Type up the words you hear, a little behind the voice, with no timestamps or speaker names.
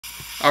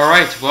All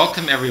right,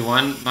 welcome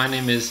everyone. My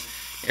name is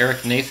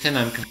Eric Nathan.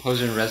 I'm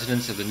composer in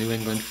residence of the New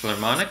England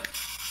Philharmonic.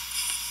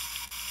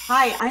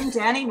 Hi, I'm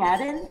Danielle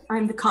Maddon.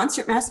 I'm the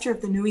concertmaster of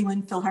the New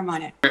England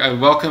Philharmonic.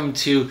 Welcome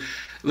to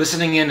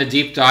listening in a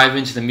deep dive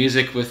into the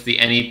music with the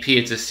NEP.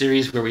 It's a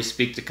series where we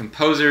speak to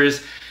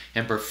composers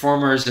and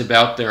performers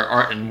about their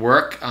art and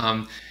work.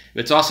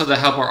 It's also to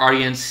help our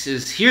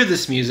audiences hear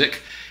this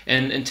music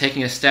and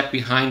taking a step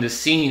behind the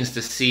scenes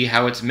to see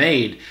how it's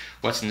made,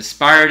 what's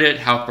inspired it,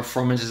 how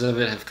performances of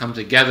it have come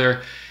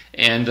together.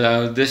 And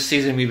this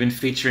season we've been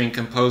featuring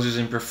composers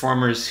and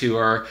performers who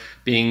are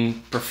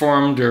being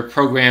performed or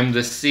programmed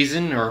this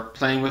season or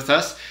playing with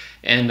us.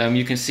 And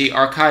you can see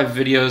archived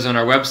videos on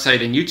our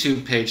website and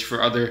YouTube page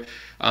for other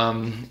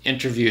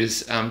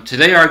interviews.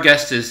 Today our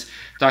guest is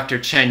Dr.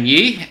 Chen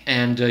Yi,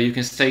 and you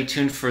can stay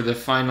tuned for the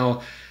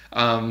final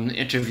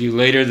interview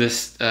later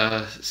this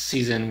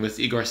season with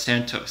Igor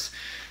Santos.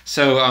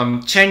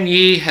 So Chen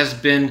Yi has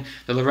been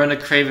the Lorena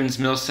Cravens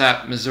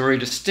Millsap, Missouri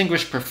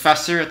Distinguished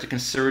Professor at the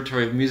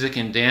Conservatory of Music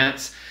and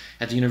Dance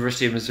at the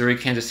University of Missouri,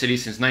 Kansas City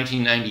since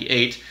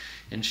 1998.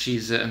 And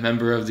she's a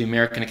member of the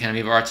American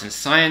Academy of Arts and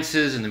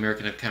Sciences and the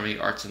American Academy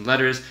of Arts and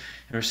Letters,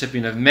 and a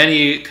recipient of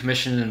many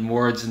commissions and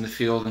awards in the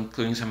field,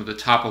 including some of the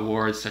top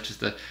awards, such as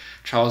the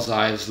Charles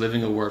Ives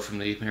Living Award from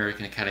the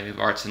American Academy of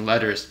Arts and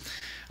Letters.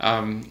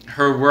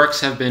 Her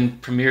works have been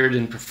premiered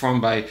and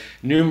performed by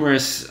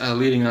numerous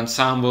leading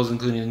ensembles,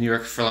 including the New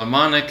York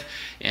Philharmonic,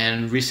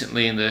 and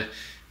recently in the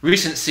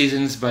recent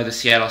seasons by the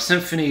Seattle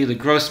Symphony, the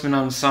Grossman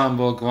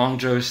Ensemble,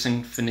 Guangzhou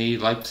Symphony,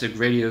 Leipzig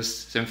Radio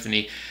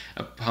Symphony,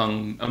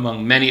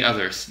 among many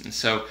others. And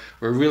so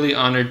we're really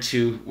honored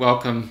to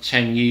welcome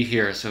Chen Yi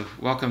here. So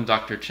welcome,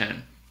 Dr.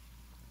 Chen.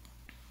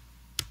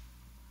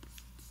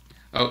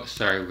 Oh,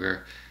 sorry,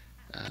 we're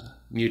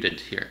muted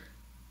here.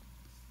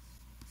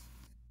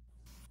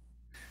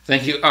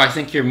 Thank you. Oh, I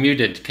think you're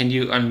muted. Can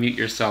you unmute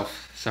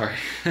yourself? Sorry.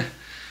 There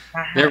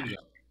Hi. we go.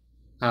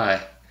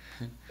 Hi.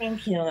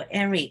 Thank you,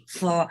 Eric,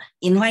 for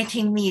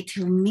inviting me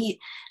to meet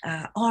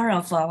all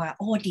of our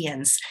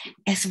audience,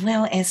 as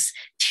well as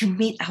to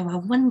meet our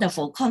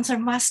wonderful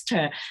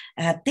concertmaster,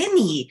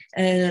 Danny.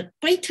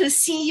 Great to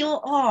see you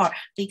all,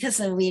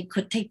 because we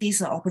could take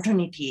this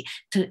opportunity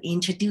to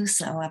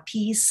introduce our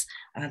piece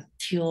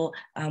to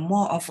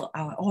more of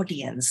our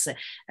audience.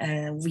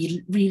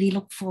 We really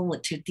look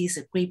forward to this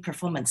great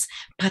performance,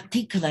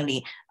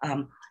 particularly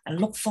I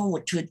look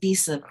forward to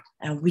this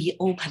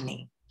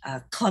reopening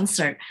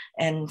concert.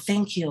 And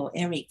thank you,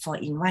 Eric, for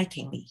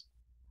inviting me.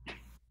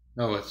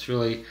 No, it's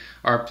really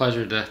our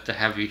pleasure to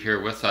have you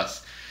here with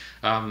us.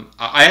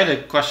 I had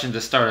a question to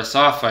start us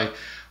off. I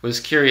was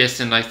curious,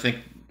 and I think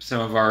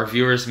some of our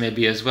viewers may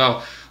be as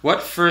well.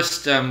 What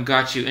first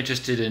got you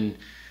interested in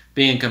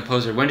being a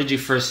composer? When did you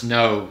first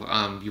know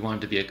you wanted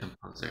to be a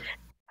composer?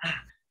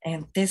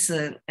 And that's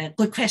a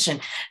good question,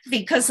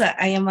 because I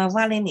am a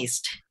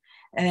violinist.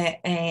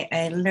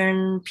 I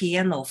learned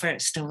piano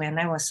first when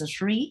I was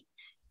 3.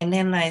 And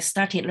then I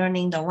started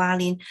learning the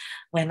violin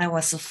when I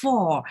was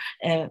 4.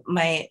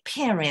 My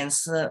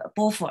parents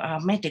both are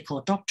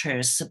medical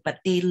doctors, but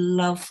they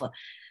love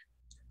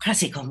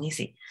classical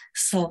music.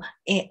 So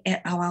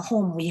at our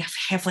home, we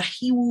have a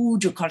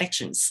huge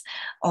collections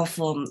of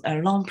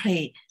long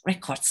play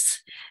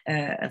records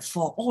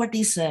for all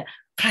this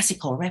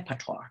classical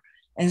repertoire.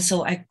 And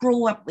so I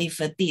grew up with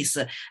this.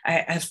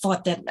 I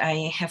thought that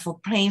I have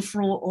played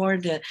through all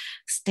the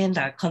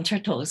standard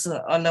concertos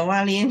on the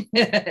violin,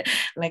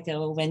 like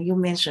when you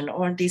mentioned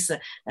all this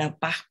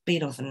Bach,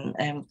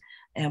 Beethoven,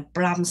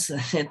 Brahms,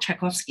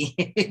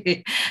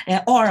 Tchaikovsky,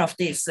 all of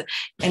this.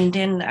 And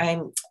then I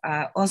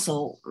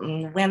also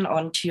went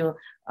on to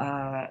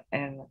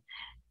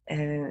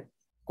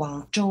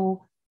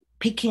Guangzhou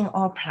Peking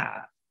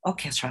Opera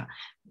Orchestra,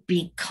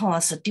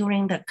 because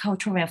during the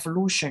Cultural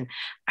Revolution,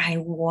 I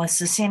was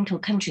sent to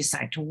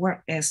countryside to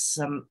work as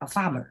a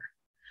farmer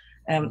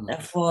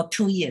for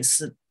 2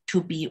 years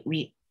to be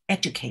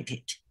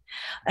re-educated.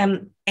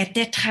 At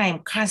that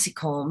time,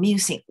 classical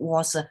music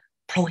was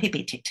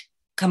prohibited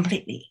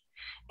completely,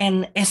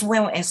 and as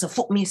well as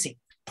folk music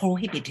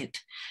prohibited,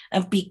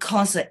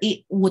 because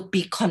it would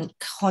be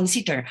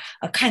considered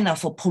a kind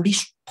of a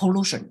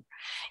pollution.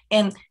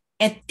 And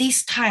at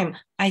this time,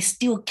 I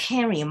still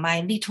carry my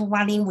little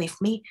violin with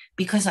me,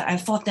 because I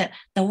thought that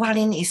the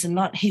violin is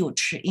not a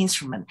huge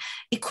instrument.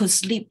 It could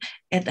sleep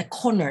at the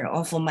corner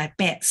of my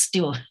bed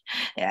still.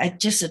 I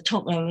just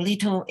took a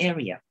little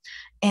area.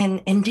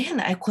 And then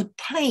I could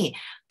play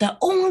the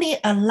only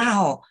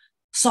allowed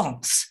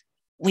songs,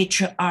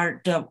 which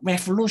are the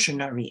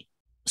revolutionary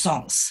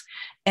songs.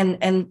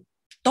 And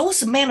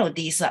those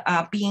melodies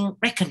are being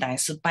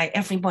recognized by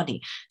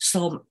everybody.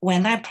 So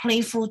when I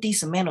play through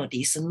these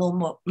melodies,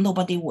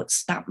 nobody would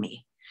stop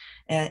me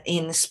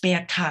in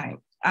spare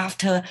time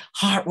after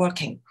hard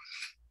working.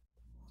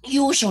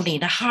 Usually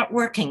the hard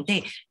working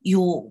day,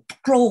 you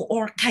grow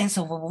all kinds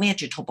of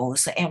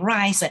vegetables and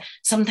rice,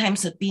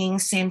 sometimes being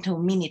sent to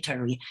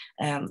military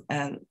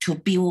to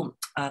build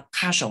a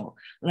castle,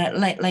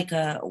 like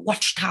a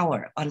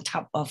watchtower on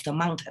top of the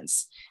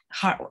mountains.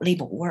 hard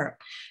labor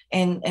work.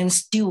 And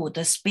still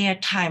the spare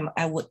time,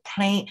 I would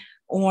play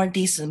all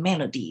these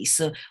melodies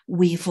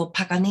with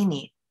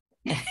Paganini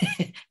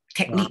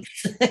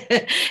techniques.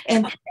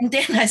 and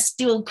then I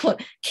still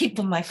could keep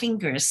my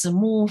fingers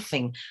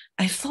moving.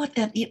 I thought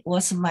that it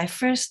was my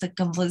first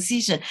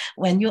composition.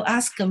 When you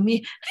ask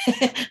me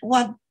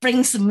what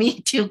brings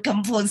me to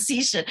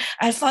composition,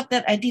 I thought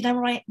that I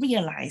didn't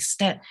realize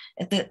that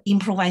the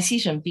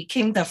improvisation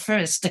became the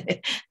first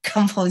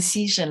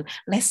composition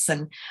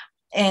lesson.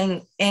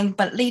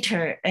 But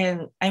later,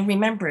 I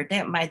remember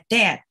that my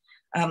dad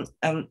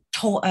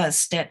told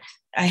us that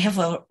I have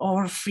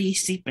all three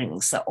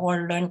siblings, all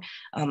learn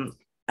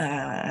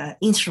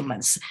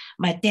instruments.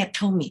 My dad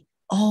told me,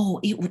 oh,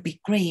 it would be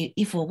great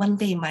if one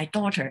day my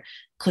daughter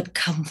could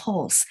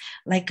compose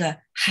like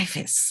a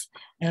Hafiz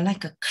and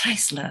like a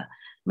Kreisler,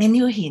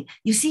 Menuhin.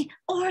 You see,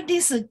 all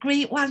these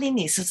great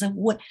violinists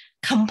would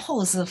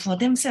compose for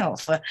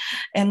themselves,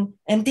 and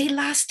they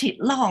lasted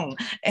long.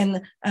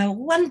 And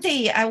one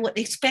day I would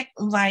expect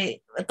my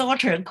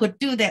daughter could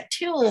do that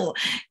too.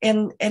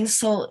 And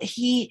so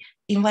he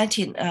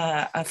invited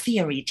a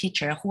theory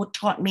teacher who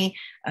taught me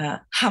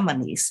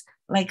harmonies,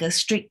 like a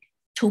strict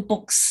 2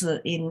 books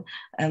in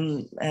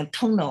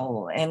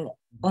tonal and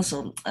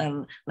also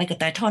like a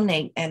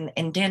diatonic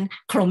and then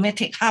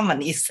chromatic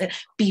harmonies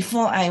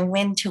before I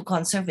went to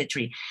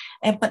conservatory.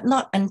 But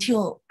not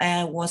until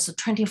I was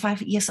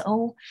 25 years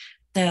old,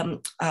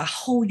 the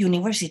whole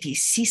university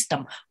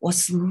system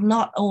was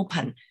not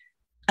open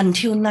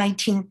until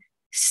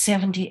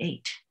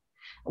 1978.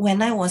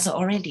 When I was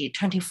already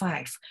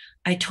 25,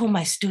 I told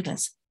my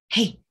students,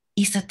 hey,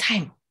 it's the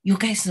time. You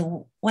guys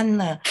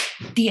won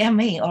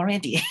DMA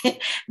already.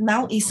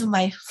 Now is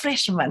my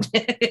freshman.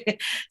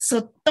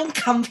 So don't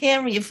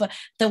compare with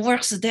the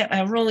works that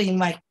I wrote in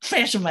my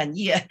freshman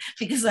year,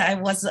 because I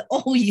was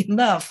old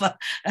enough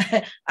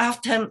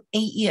after 8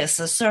 years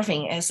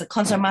serving as a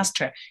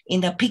concertmaster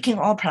in the Peking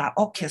Opera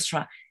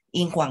Orchestra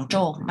in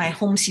Guangzhou, my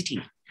home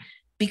city.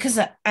 Because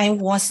I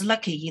was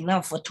lucky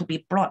enough to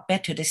be brought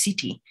back to the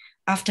city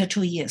after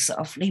 2 years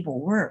of labor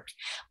work.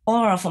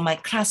 All of my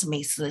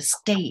classmates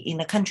stayed in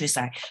the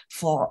countryside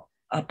for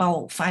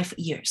about 5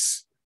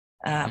 years,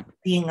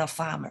 being a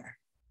farmer.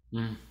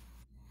 Mm.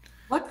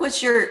 What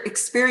was your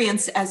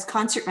experience as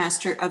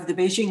concertmaster of the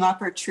Beijing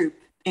Opera Troupe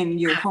in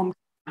your home?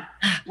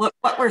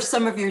 What were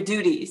some of your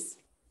duties?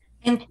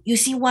 And you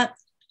see what,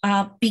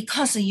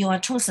 because you are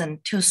chosen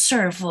to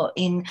serve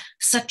in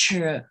such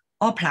a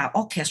opera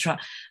orchestra,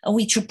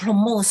 which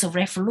promotes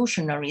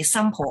revolutionary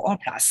sample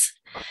operas.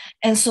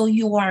 And so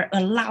you are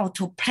allowed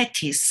to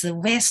practice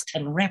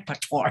Western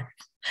repertoire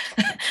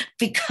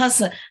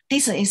because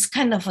this is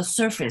kind of a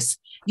surface.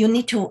 You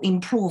need to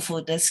improve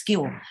the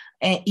skill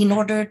in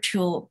order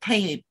to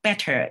play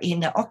better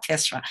in the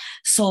orchestra.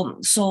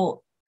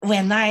 So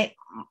when my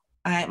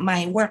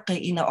work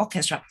in the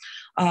orchestra,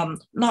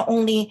 not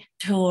only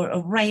to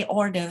write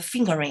all the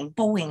fingering,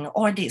 bowing,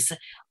 all this,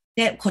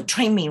 that could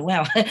train me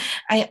well.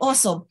 I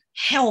also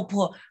help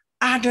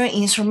other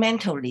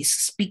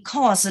instrumentalists,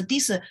 because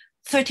this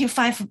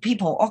 35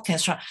 people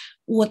orchestra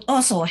would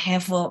also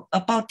have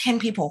about 10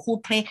 people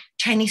who play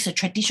Chinese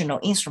traditional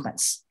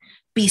instruments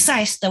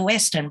besides the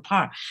Western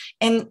part.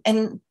 And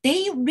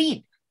they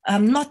read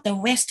not the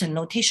Western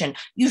notation.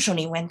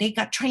 Usually when they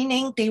got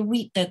training, they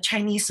read the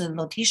Chinese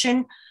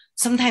notation,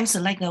 sometimes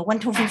like 1,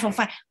 2, 3, 4,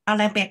 5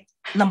 alphabet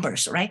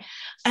numbers, right?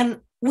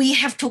 And we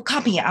have to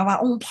copy our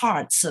own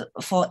parts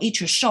for each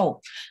show.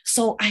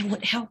 So I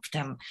would help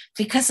them,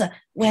 because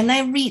when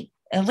I read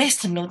a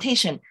Western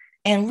notation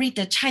and read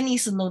the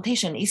Chinese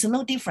notation, is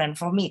no different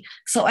for me.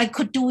 So I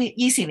could do it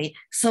easily.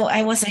 So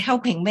I was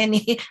helping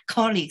many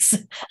colleagues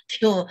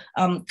to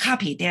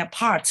copy their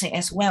parts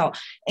as well.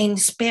 In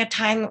spare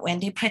time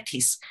when they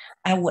practice,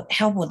 I would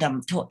help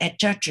them to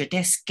adjust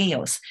their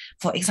scales.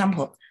 For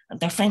example,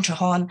 the French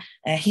horn,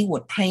 he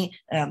would play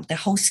the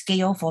whole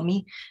scale for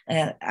me.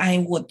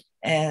 I would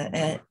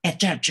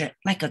adjust,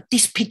 like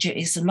this picture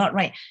is not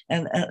right,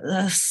 and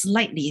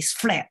slightly is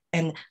flat,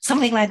 and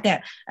something like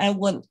that. I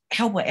would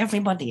help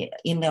everybody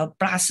in the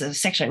brass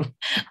section,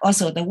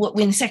 also the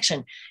woodwind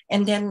section.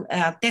 And then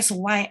that's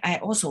why I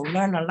also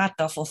learn a lot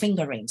of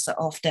fingerings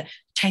of the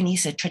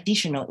Chinese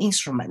traditional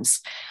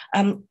instruments.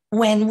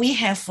 When we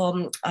have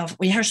a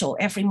rehearsal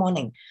every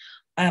morning,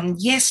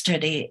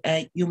 yesterday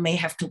you may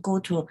have to go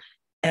to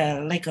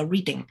like a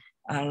reading,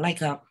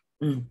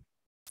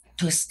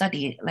 to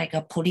study like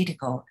a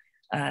political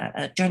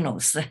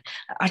journals,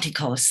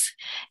 articles.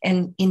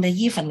 And in the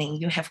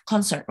evening, you have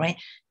concert, right?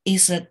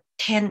 It's a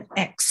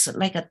 10x,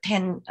 like a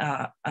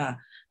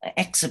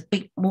 10x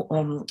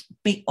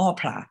big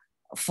opera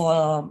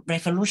for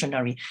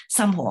revolutionary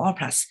sample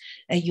operas.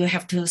 You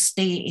have to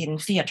stay in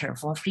theater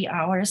for 3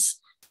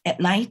 hours at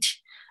night.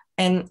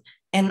 And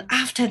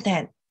after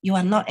that, you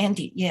are not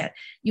ended yet.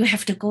 You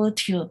have to go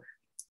to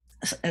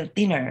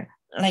dinner.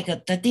 Like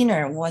the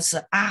dinner was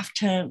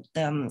after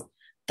the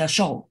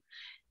show,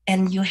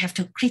 and you have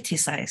to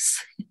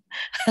criticize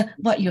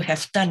what you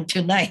have done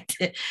tonight.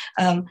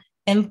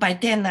 And by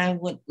then I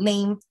would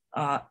name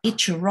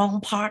each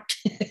wrong part.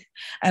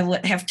 I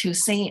would have to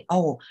say,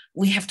 oh,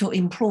 we have to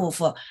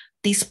improve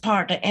this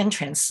part, the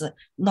entrance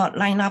not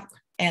line up,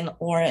 and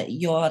or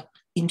your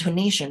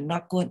intonation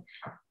not good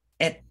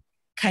at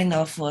kind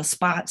of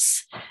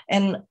spots.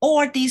 And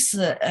all this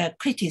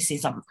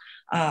criticism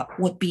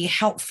would be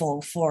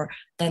helpful for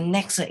the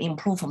next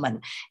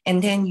improvement.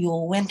 And then you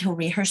went to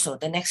rehearsal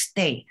the next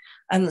day.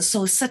 And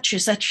so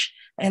such,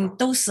 and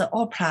those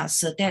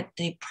operas that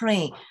they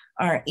play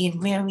are in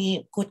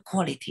very good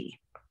quality.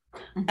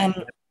 Yeah.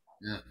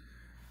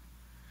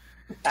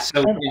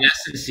 So in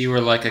essence, you were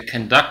like a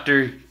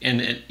conductor,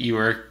 and you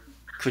were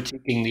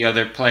critiquing the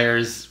other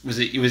players.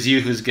 It was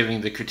you who's giving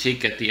the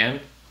critique at the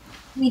end?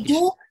 We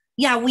do,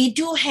 yeah, we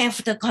do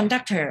have the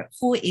conductor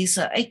who is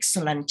an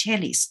excellent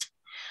cellist,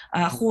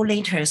 who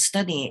later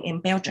studied in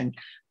Belgium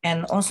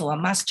and also a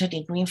master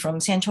degree from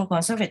Central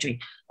Conservatory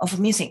of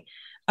Music.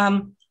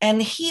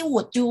 And he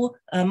would do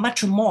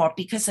much more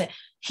because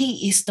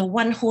he is the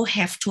one who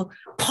have to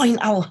point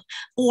out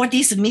all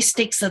these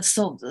mistakes.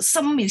 So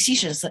some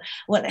musicians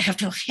would have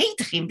to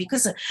hate him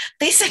because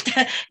they said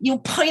that you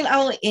point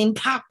out in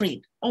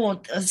public,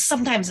 or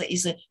sometimes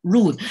it's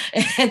rude.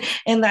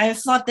 And I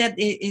thought that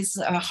it is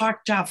a hard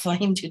job for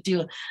him to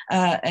do,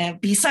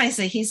 besides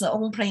his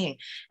own playing.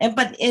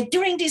 But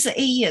during these 8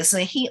 years,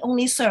 he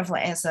only served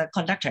as a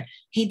conductor.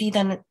 He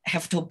didn't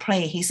have to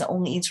play his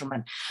own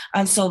instrument.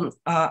 And so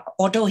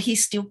although he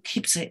still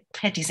keeps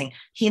practicing,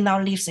 he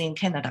now lives in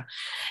Canada,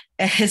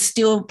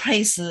 still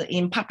plays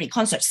in public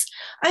concerts.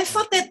 I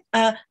thought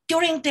that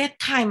during that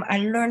time, I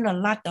learned a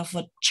lot of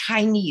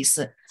Chinese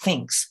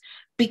things,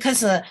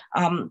 because the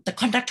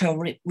conductor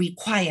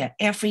require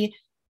every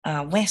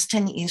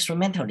Western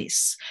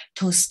instrumentalist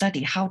to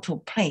study how to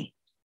play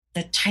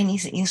the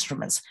Chinese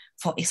instruments.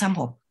 For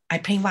example, I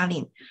play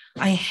violin.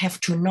 I have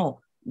to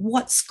know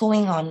what's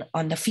going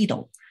on the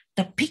fiddle.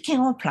 The Peking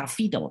opera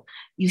fiddle,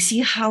 you see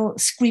how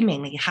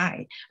screamingly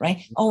high,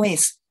 right?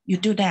 Always you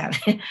do that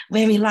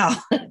very loud.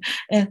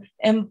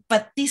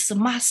 But these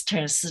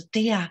masters,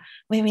 they are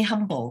very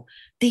humble.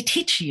 They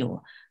teach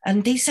you,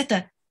 and they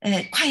said,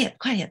 quiet,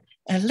 quiet.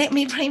 Let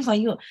me play for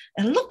you.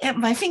 Look at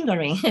my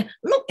fingering.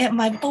 Look at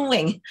my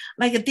bowing.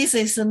 Like this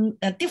is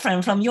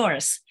different from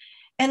yours.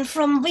 And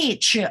from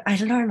which I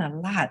learned a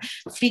lot,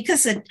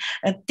 because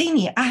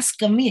Danny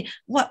asked me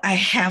what I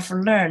have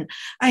learned.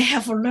 I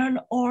have learned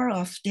all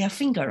of their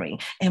fingering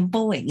and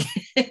bowing.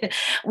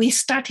 We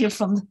started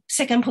from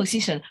second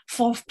position,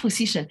 fourth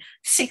position,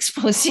 sixth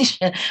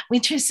position,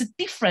 which is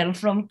different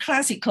from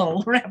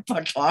classical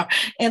repertoire.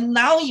 And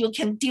now you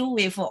can deal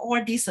with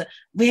all these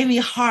very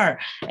hard,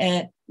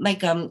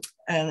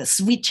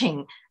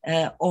 switching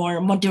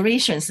or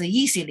modulations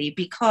easily,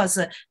 because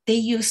they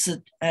use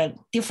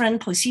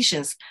different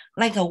positions,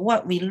 like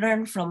what we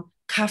learned from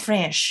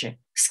French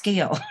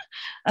scale,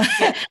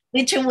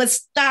 which would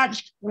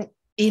start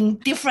in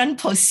different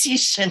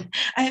position.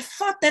 I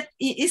thought that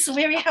it is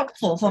very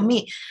helpful for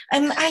me.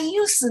 And I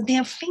use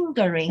their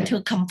fingering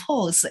to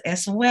compose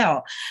as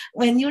well.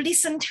 When you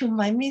listen to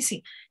my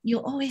music, you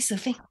always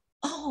think,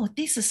 oh,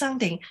 this is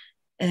something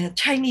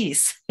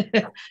Chinese.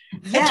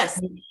 Yes.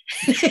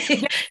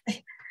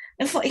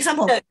 And for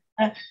example,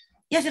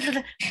 you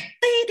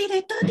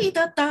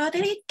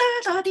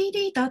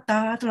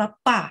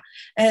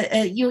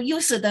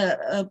use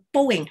the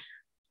bowing.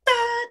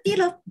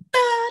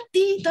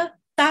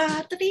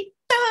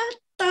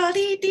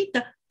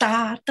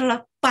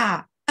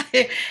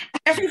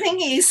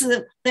 Everything is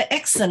the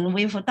accent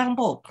with down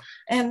bow.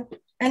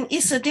 And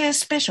it's their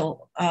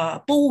special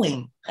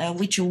bowing,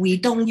 which we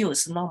don't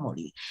use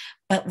normally.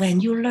 But when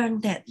you learn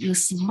that, you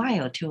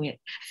smile to it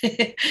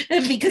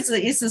because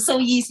it's so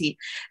easy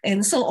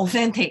and so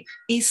authentic.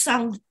 It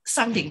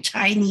sounding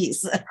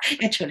Chinese,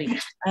 actually.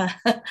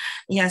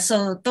 Yeah,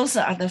 so those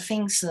are the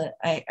things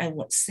I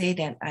would say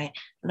that I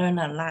learned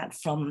a lot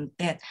from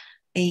that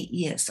 8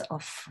 years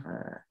of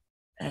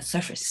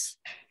service.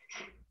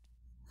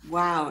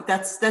 Wow,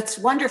 that's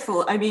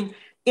wonderful. I mean,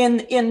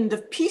 in the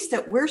piece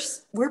that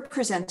we're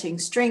presenting,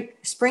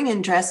 Spring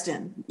in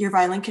Dresden, your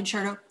violin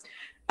concerto,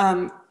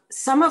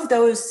 some of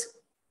those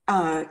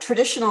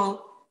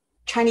traditional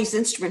Chinese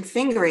instrument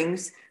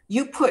fingerings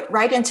you put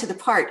right into the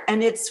part,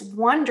 and it's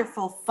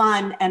wonderful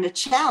fun and a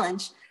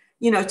challenge,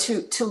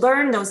 to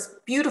learn those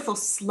beautiful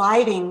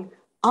sliding,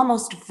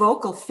 almost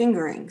vocal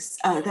fingerings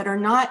that are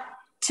not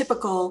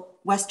typical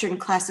Western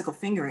classical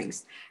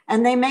fingerings,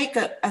 and they make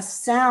a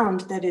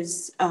sound that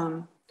is,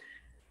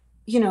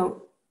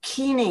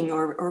 keening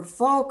or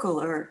vocal,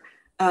 or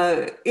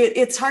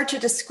it's hard to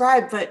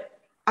describe, but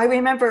I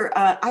remember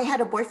I had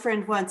a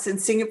boyfriend once in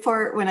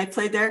Singapore when I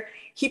played there.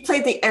 He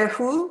played the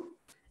erhu,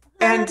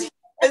 and he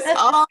was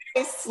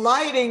always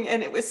sliding,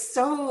 and it was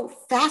so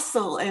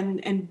facile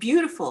and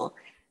beautiful.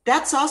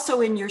 That's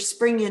also in your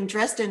Spring in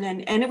Dresden,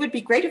 and it would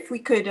be great if we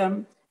could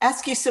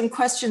ask you some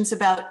questions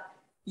about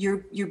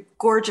your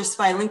gorgeous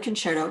violin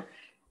concerto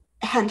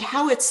and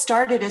how it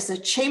started as a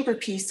chamber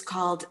piece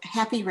called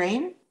Happy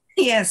Rain.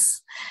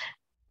 Yes,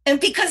 and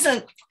because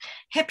of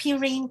Happy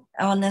Rain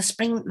on a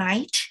spring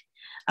night,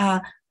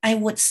 I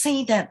would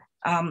say that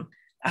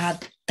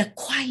the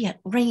quiet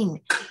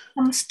rain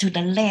comes to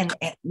the land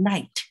at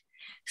night,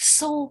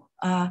 so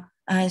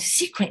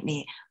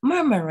secretly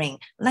murmuring,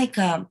 like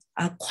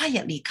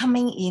quietly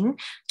coming in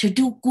to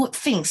do good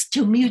things,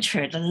 to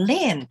nurture the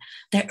land,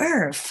 the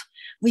earth,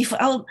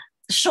 without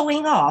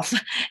showing off.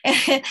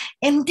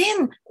 And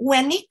then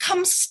when it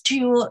comes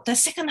to the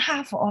second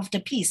half of the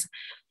piece,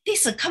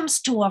 this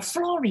comes to a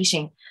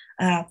flourishing,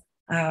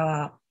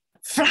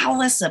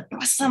 flowers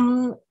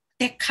blossom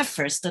that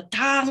covers the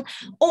town,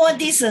 all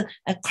this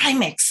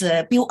climax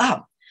build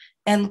up,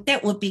 and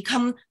that would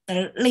become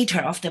the later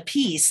of the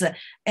piece,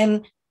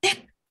 and that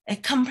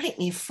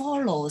completely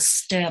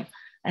follows the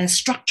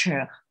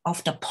structure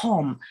of the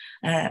poem,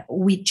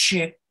 which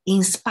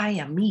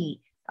inspired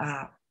me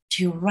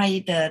to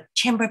write the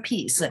chamber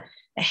piece, A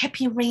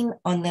Happy Rain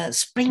on a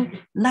Spring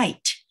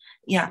Night.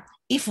 Yeah,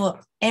 if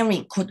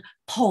Erin could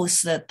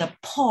post the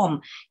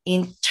poem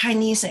in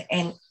Chinese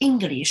and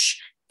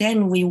English,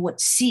 then we would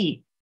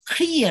see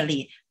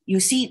clearly. You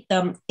see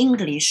the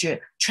English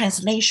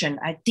translation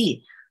I did.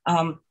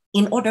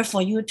 In order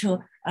for you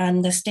to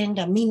understand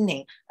the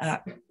meaning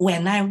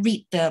when I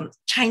read the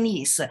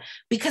Chinese,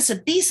 because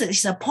this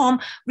is a poem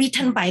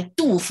written by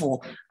Du Fu,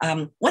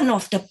 one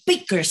of the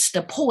biggest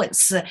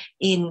poets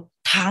in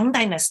Tang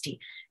Dynasty.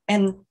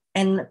 And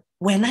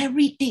when I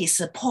read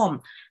this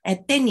poem,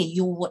 then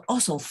you would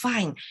also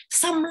find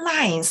some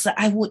lines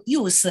I would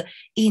use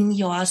in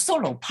your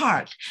solo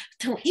part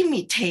to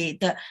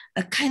imitate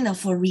a kind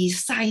of a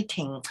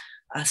reciting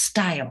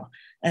style,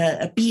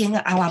 being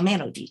our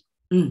melody.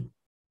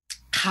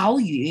 好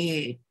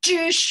雨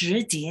知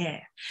时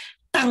节，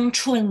当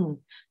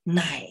春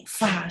乃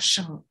发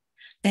生。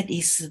That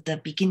is the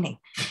beginning.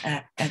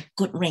 A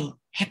good rain,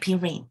 happy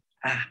rain.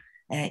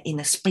 In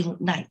a spring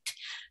night.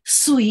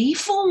 随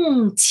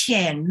风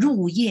潜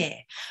入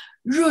夜，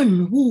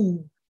润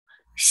物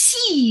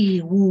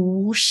细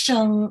无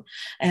声。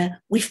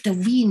With the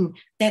wind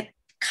that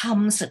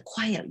comes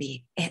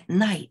quietly at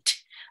night,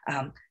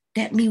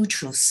 that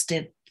nurtures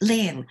the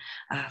land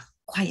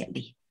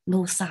quietly,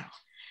 no sound.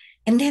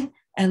 And then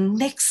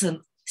next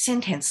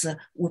sentence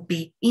would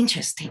be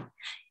interesting.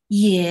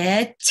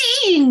 野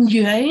径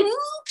云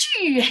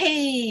俱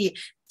黑，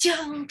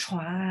江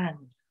船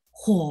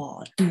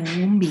火独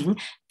明.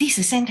 This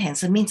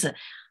sentence means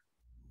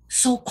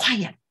so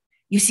quiet.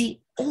 You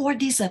see, all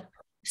this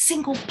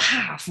single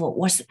path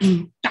was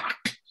in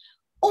dark.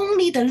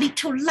 Only the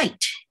little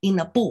light in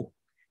the bowl.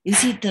 You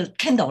see, the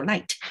candle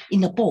light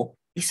in the bowl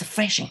is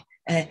flashing.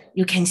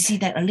 You can see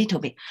that a little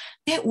bit.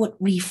 That would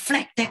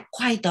reflect that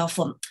kind of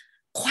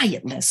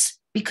quietness,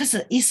 because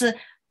it's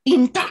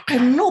in dark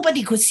and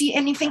nobody could see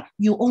anything.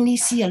 You only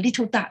see a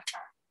little dot,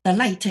 the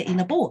light in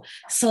the bowl.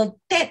 So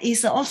that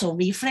is also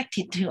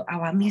reflected to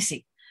our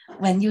music.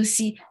 When you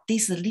see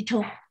these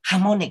little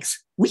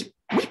harmonics, whip,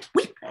 whip,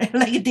 whip,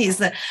 like this,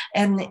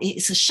 and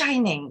it's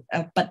shining,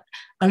 but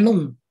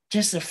alone,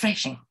 just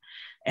flashing.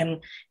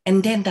 And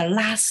then the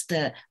last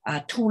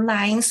two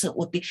lines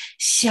would be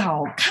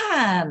晓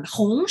看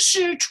红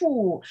湿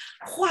处，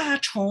花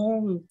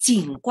重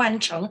锦官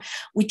城,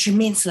 which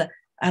means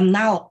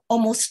now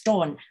almost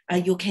dawn.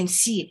 You can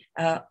see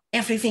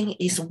everything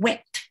is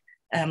wet.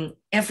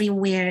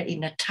 Everywhere in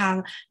the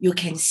town, you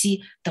can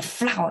see the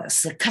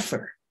flowers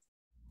cover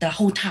the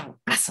whole town,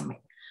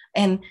 blossoming.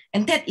 And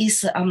that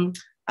is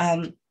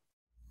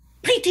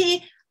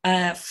pretty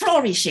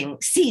flourishing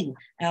scene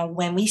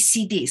when we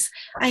see this.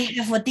 I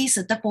have these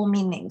double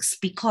meanings,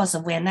 because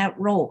when I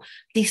wrote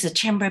this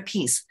chamber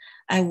piece,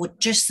 I would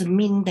just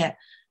mean that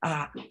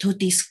to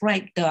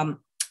describe the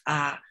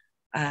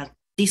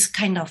this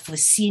kind of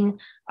scene,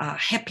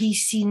 happy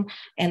scene,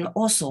 and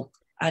also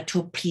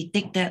to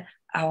predict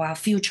our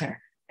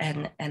future,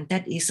 and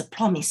that is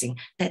promising.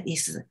 That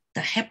is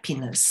the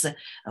happiness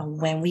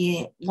when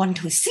we want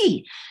to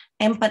see.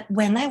 But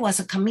when I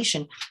was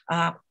commissioned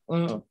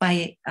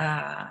by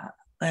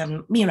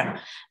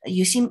Mira,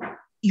 you see,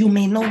 you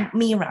may know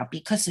Mira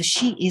because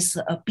she is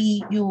a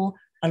BU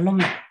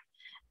alumni,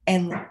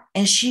 and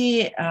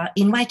she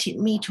invited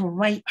me to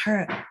write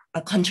her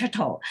a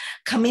concerto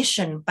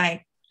commissioned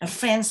by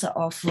friends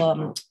of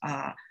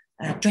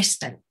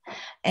Dresden,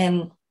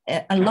 and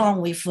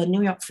along with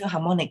New York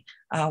Philharmonic,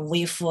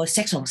 with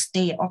Saxon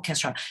State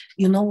Orchestra.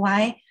 You know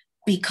why?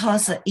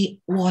 Because it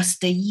was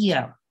the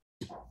year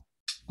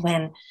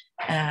when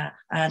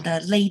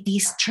the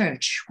ladies'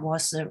 church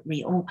was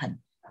reopened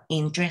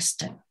in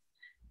Dresden.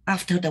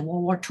 After the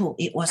World War II,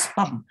 it was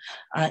bombed.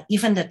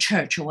 Even the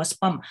church was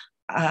bombed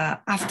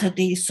after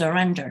the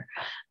surrender.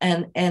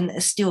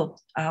 And still,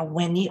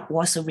 when it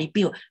was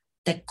rebuilt,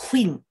 the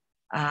Queen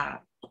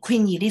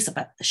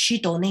Elizabeth, she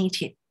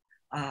donated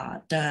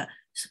the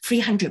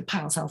 300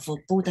 pounds of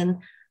golden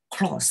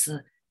cloth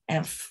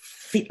and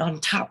fit on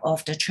top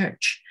of the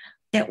church.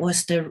 That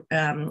was the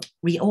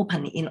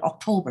reopening in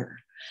October.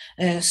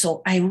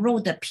 So I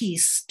wrote the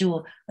piece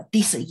to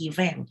this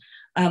event.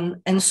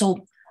 And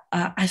so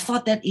I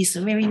thought that is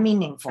very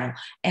meaningful,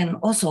 and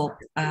also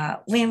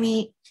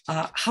very,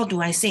 how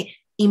do I say,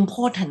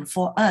 important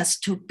for us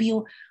to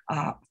build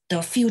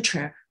the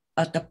future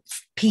the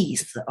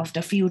piece of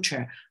the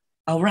future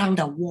around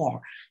the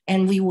war,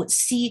 and we would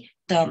see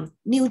the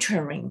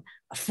nurturing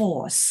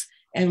force,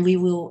 and we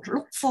will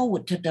look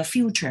forward to the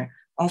future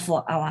of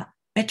our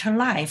better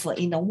life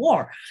in the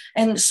war.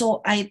 And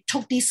so I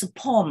took this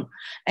poem,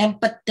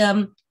 but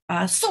the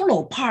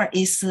solo part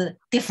is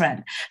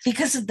different,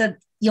 because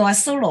your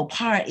solo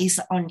part is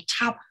on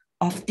top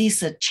of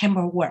this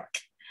chamber work.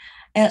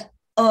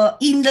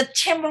 In the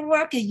chamber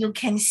work, you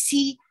can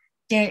see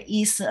there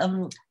is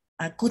a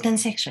golden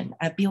section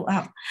built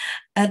up.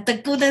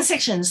 The golden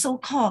section,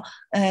 so-called,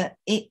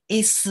 it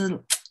is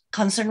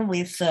concerned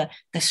with the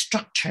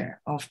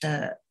structure of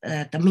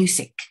the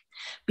music,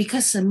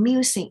 because the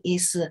music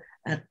is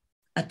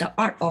the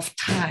art of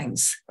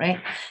times, right?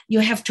 You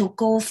have to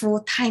go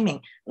through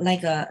timing,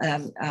 like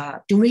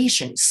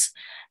durations.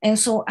 And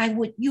so I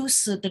would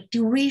use the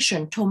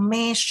duration to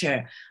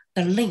measure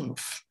the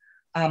length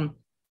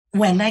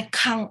when I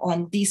count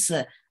on these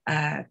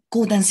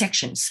golden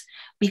sections,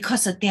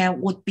 because there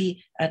would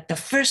be the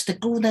first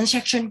golden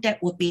section,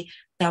 that would be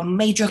the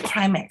major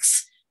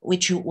climax,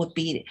 which would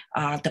be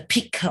the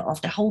peak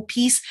of the whole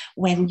piece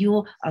when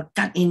you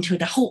got into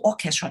the whole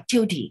orchestra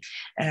duty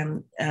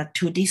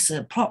to this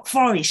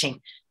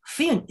flourishing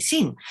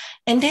scene.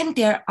 And then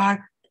there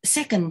are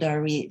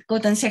secondary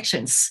golden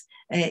sections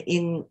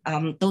in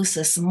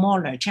those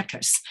smaller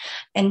chapters.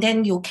 And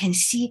then you can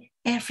see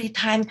every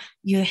time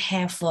you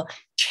have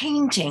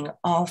changing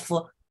of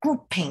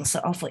groupings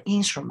of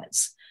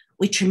instruments,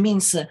 which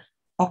means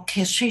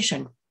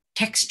orchestration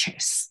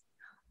textures.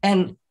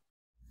 And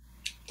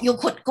you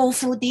could go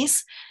through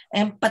this,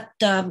 but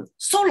the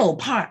solo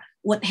part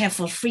would have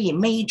 3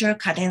 major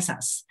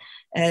cadenzas.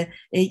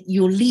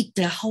 You lead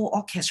the whole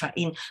orchestra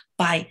in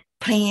by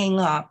playing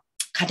a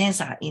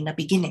cadenza in the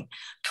beginning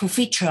to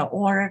feature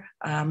all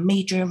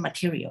major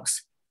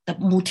materials, the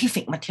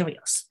motivic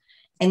materials.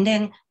 And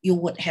then you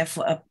would have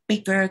a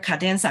bigger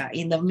cadenza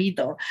in the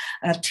middle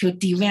to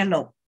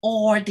develop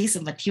all these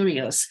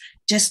materials,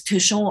 just to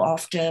show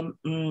off the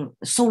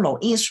solo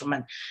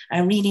instrument. I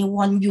really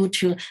want you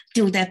to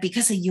do that,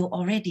 because you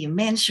already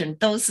mentioned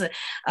those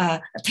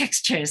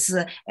textures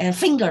and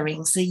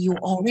fingerings. You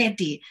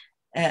already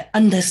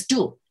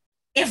understood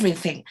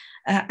everything.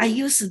 I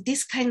use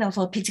this kind of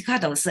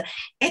pizzicatos.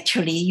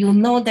 Actually, you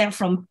know them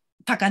from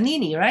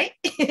Paganini, right?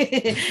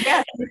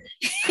 Yeah.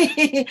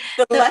 The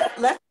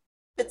left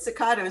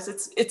pizzicatos,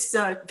 it's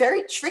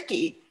very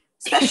tricky.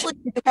 Especially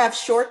if you have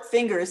short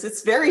fingers,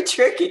 it's very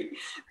tricky.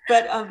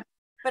 But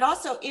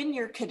also in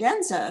your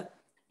cadenza,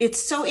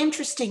 it's so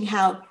interesting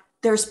how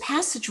there's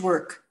passage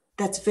work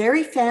that's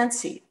very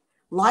fancy,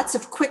 lots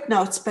of quick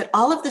notes, but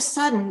all of a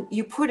sudden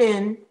you put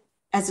in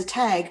as a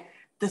tag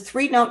the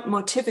 3-note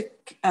motivic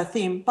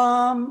theme,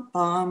 bum,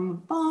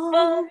 bum,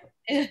 bum,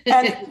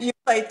 and you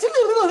play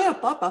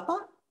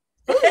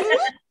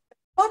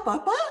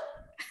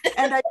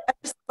and I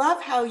just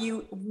love how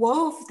you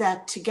wove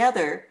that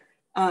together.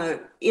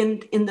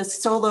 In the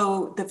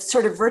solo, the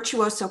sort of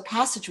virtuoso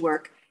passage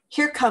work,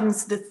 here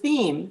comes the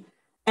theme,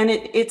 and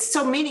it's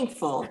so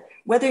meaningful.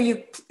 Whether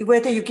you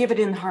give it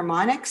in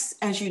harmonics,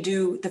 as you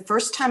do the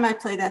first time I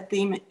play that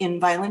theme in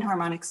violin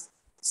harmonics,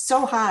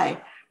 so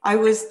high. I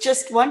was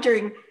just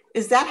wondering,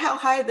 is that how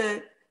high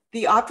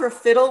the opera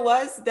fiddle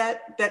was?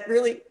 That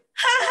really.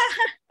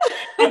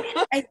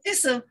 I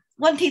just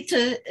wanted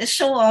to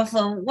show off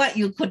what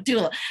you could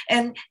do,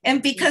 and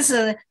because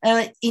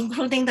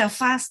including the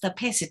fast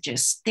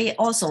passages, they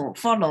also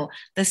follow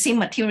the same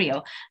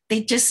material.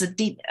 They just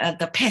did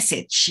the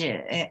passage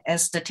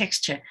as the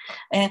texture.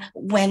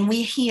 When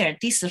we hear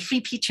these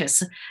 3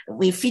 pictures,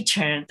 we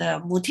feature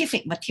the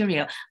motivic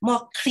material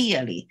more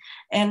clearly,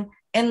 and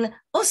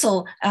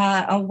also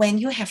when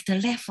you have the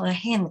left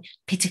hand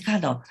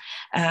pizzicato,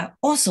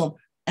 also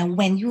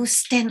when you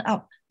stand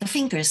up, the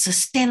fingers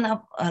stand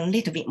up a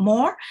little bit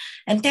more,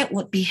 and that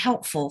would be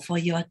helpful for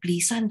your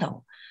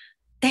glissando.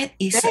 That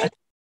is,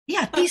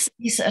 this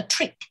is a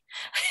trick.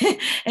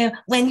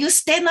 When you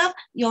stand up,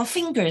 your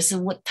fingers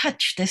would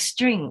touch the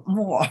string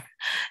more,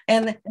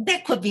 and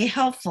that could be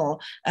helpful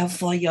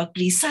for your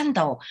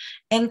glissando.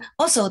 And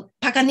also,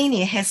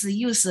 Paganini has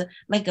used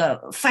like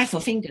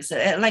 5 fingers,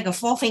 like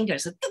 4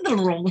 fingers.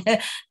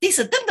 This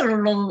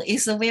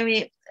is a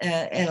very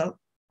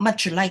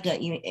much like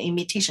an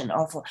imitation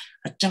of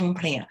a zheng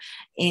player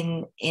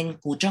in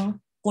guzheng.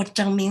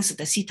 Guzheng means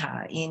the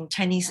sitar in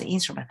Chinese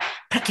instrument,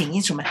 plucking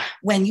instrument.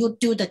 When you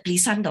do the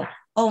glissando,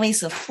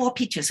 always 4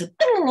 pitches,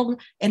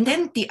 and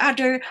then the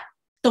other,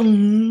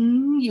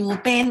 you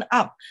bend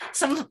up,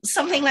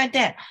 something like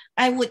that.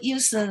 I would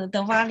use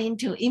the violin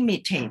to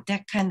imitate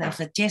that kind of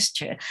a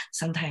gesture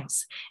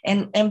sometimes.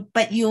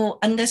 But you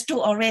understood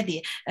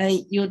already.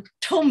 You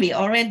told me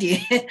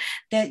already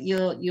that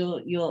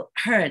you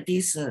heard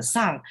this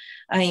song.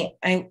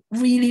 I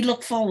really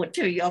look forward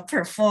to your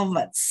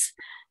performance.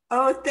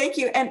 Oh, thank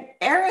you. And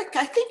Eric,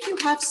 I think you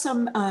have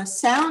some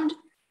sound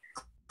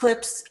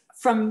clips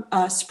from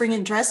Spring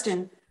in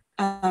Dresden.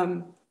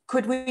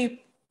 Could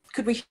we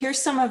could we hear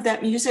some of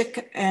that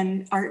music,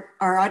 and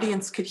our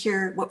audience could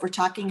hear what we're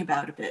talking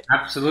about a bit?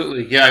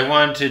 Absolutely. Yeah, I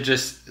wanted to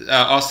just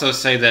also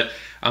say that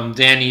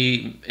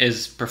Danny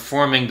is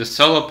performing the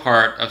solo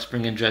part of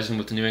Spring in Dresden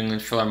with the New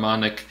England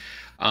Philharmonic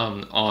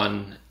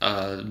on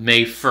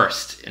May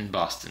 1st in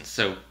Boston.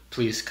 So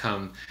please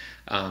come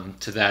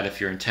to that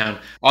if you're in town.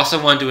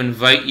 Also wanted to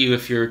invite you,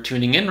 if you're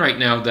tuning in right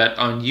now, that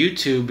on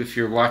YouTube, if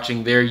you're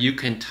watching there, you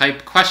can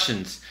type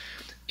questions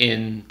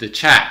in the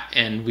chat,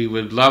 and we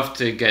would love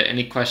to get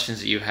any questions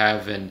that you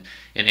have and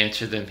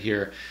answer them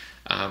here.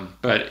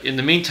 But in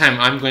the meantime,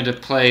 I'm going to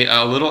play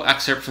a little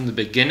excerpt from the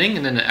beginning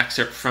and then an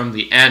excerpt from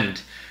the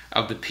end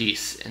of the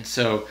piece. And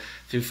so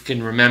if you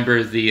can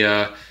remember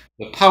the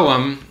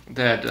poem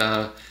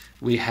that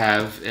we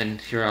have,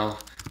 and here I'll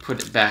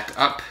put it back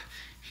up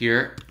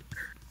here.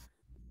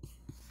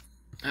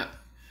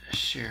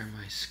 Share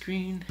my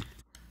screen.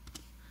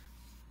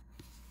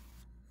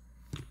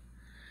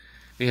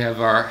 We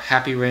have our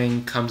happy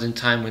rain comes in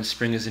time when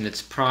spring is in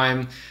its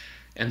prime.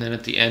 And then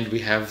at the end we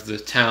have the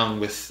town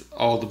with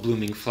all the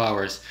blooming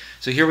flowers.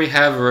 So here we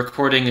have a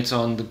recording. It's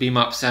on the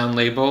Bemop Sound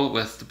label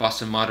with the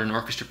Boston Modern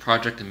Orchestra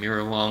Project, and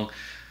Mira Wong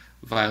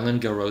violin,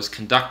 Gil Rose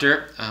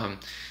conductor.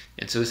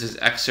 And so this is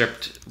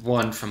excerpt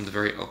 1 from the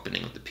very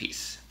opening of the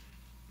piece.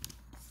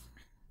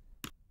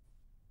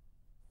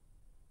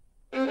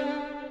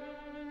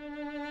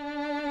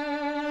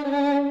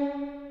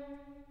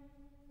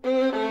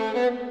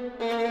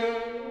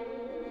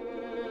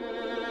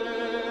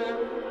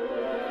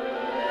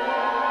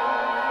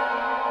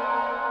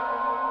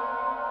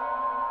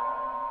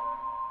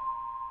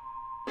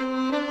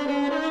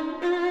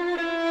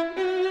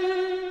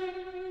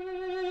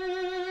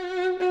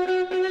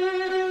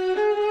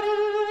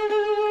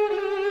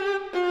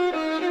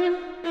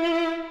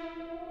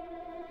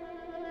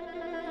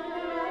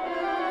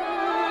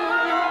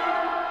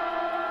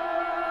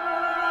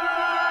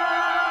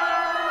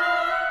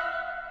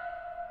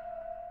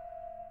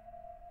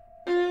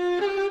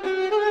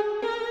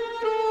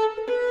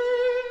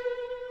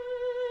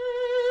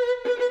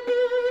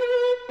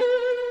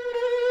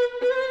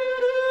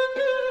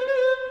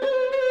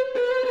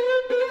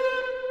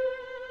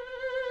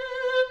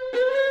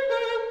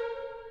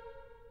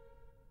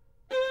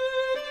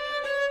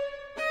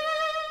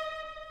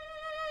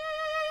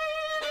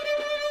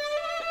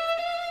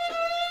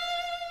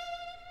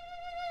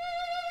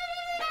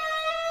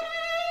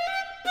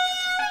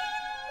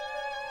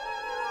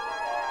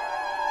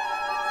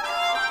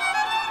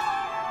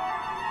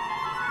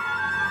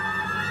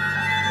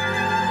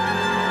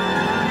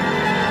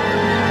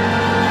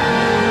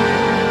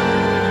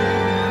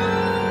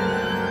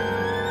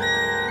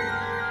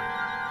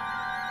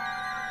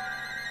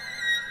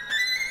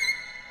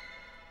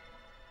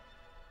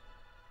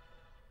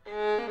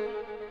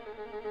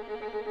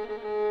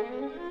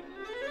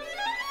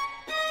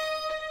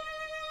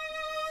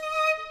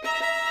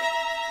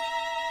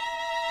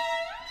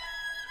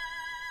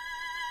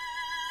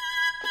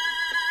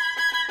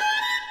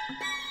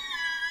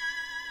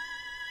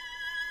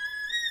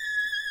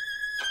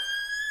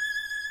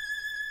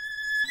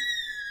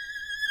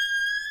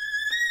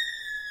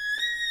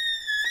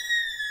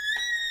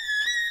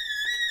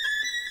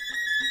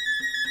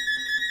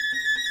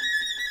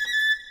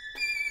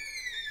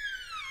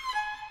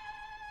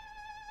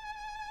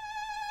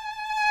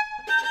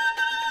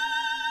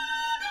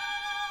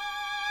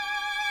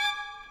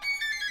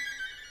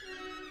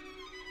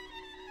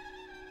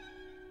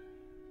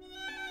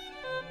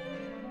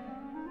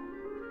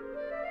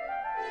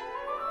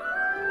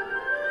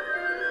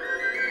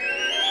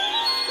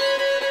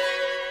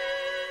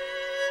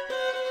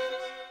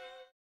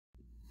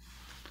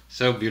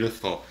 So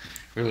beautiful,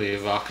 really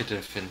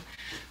evocative, and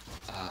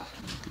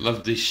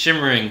love the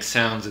shimmering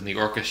sounds in the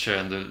orchestra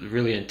and the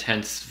really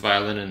intense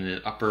violin in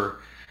the upper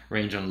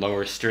range on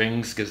lower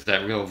strings gives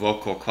that real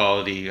vocal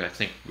quality I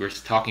think we were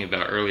talking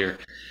about earlier.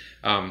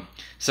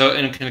 So,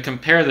 and can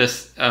compare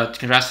this,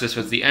 contrast this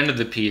with the end of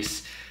the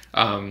piece,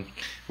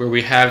 where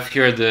we have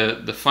here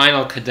the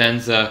final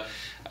cadenza,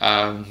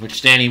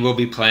 which Danny will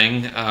be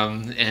playing,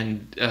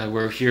 and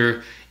where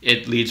here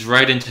it leads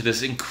right into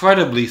this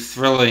incredibly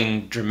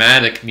thrilling,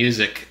 dramatic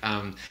music.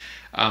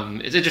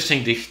 It's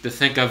interesting to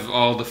think of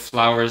all the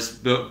flowers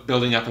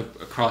building up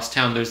across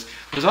town. There's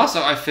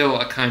also, I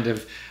feel, a kind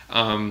of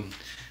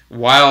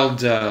wild,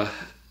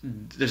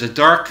 there's a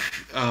dark,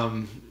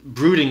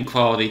 brooding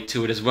quality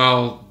to it as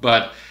well,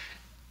 but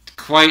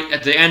quite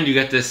at the end you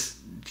get this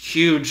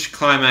huge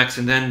climax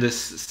and then this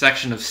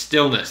section of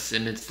stillness,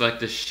 and it's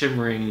like this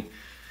shimmering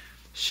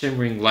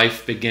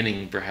life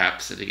beginning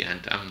perhaps at the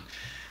end.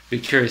 Be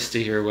curious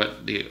to hear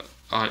what the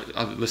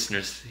other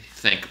listeners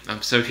think.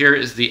 So here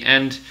is the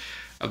end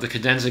of the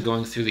cadenza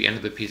going through the end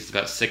of the piece. It's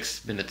about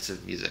 6 minutes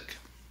of music.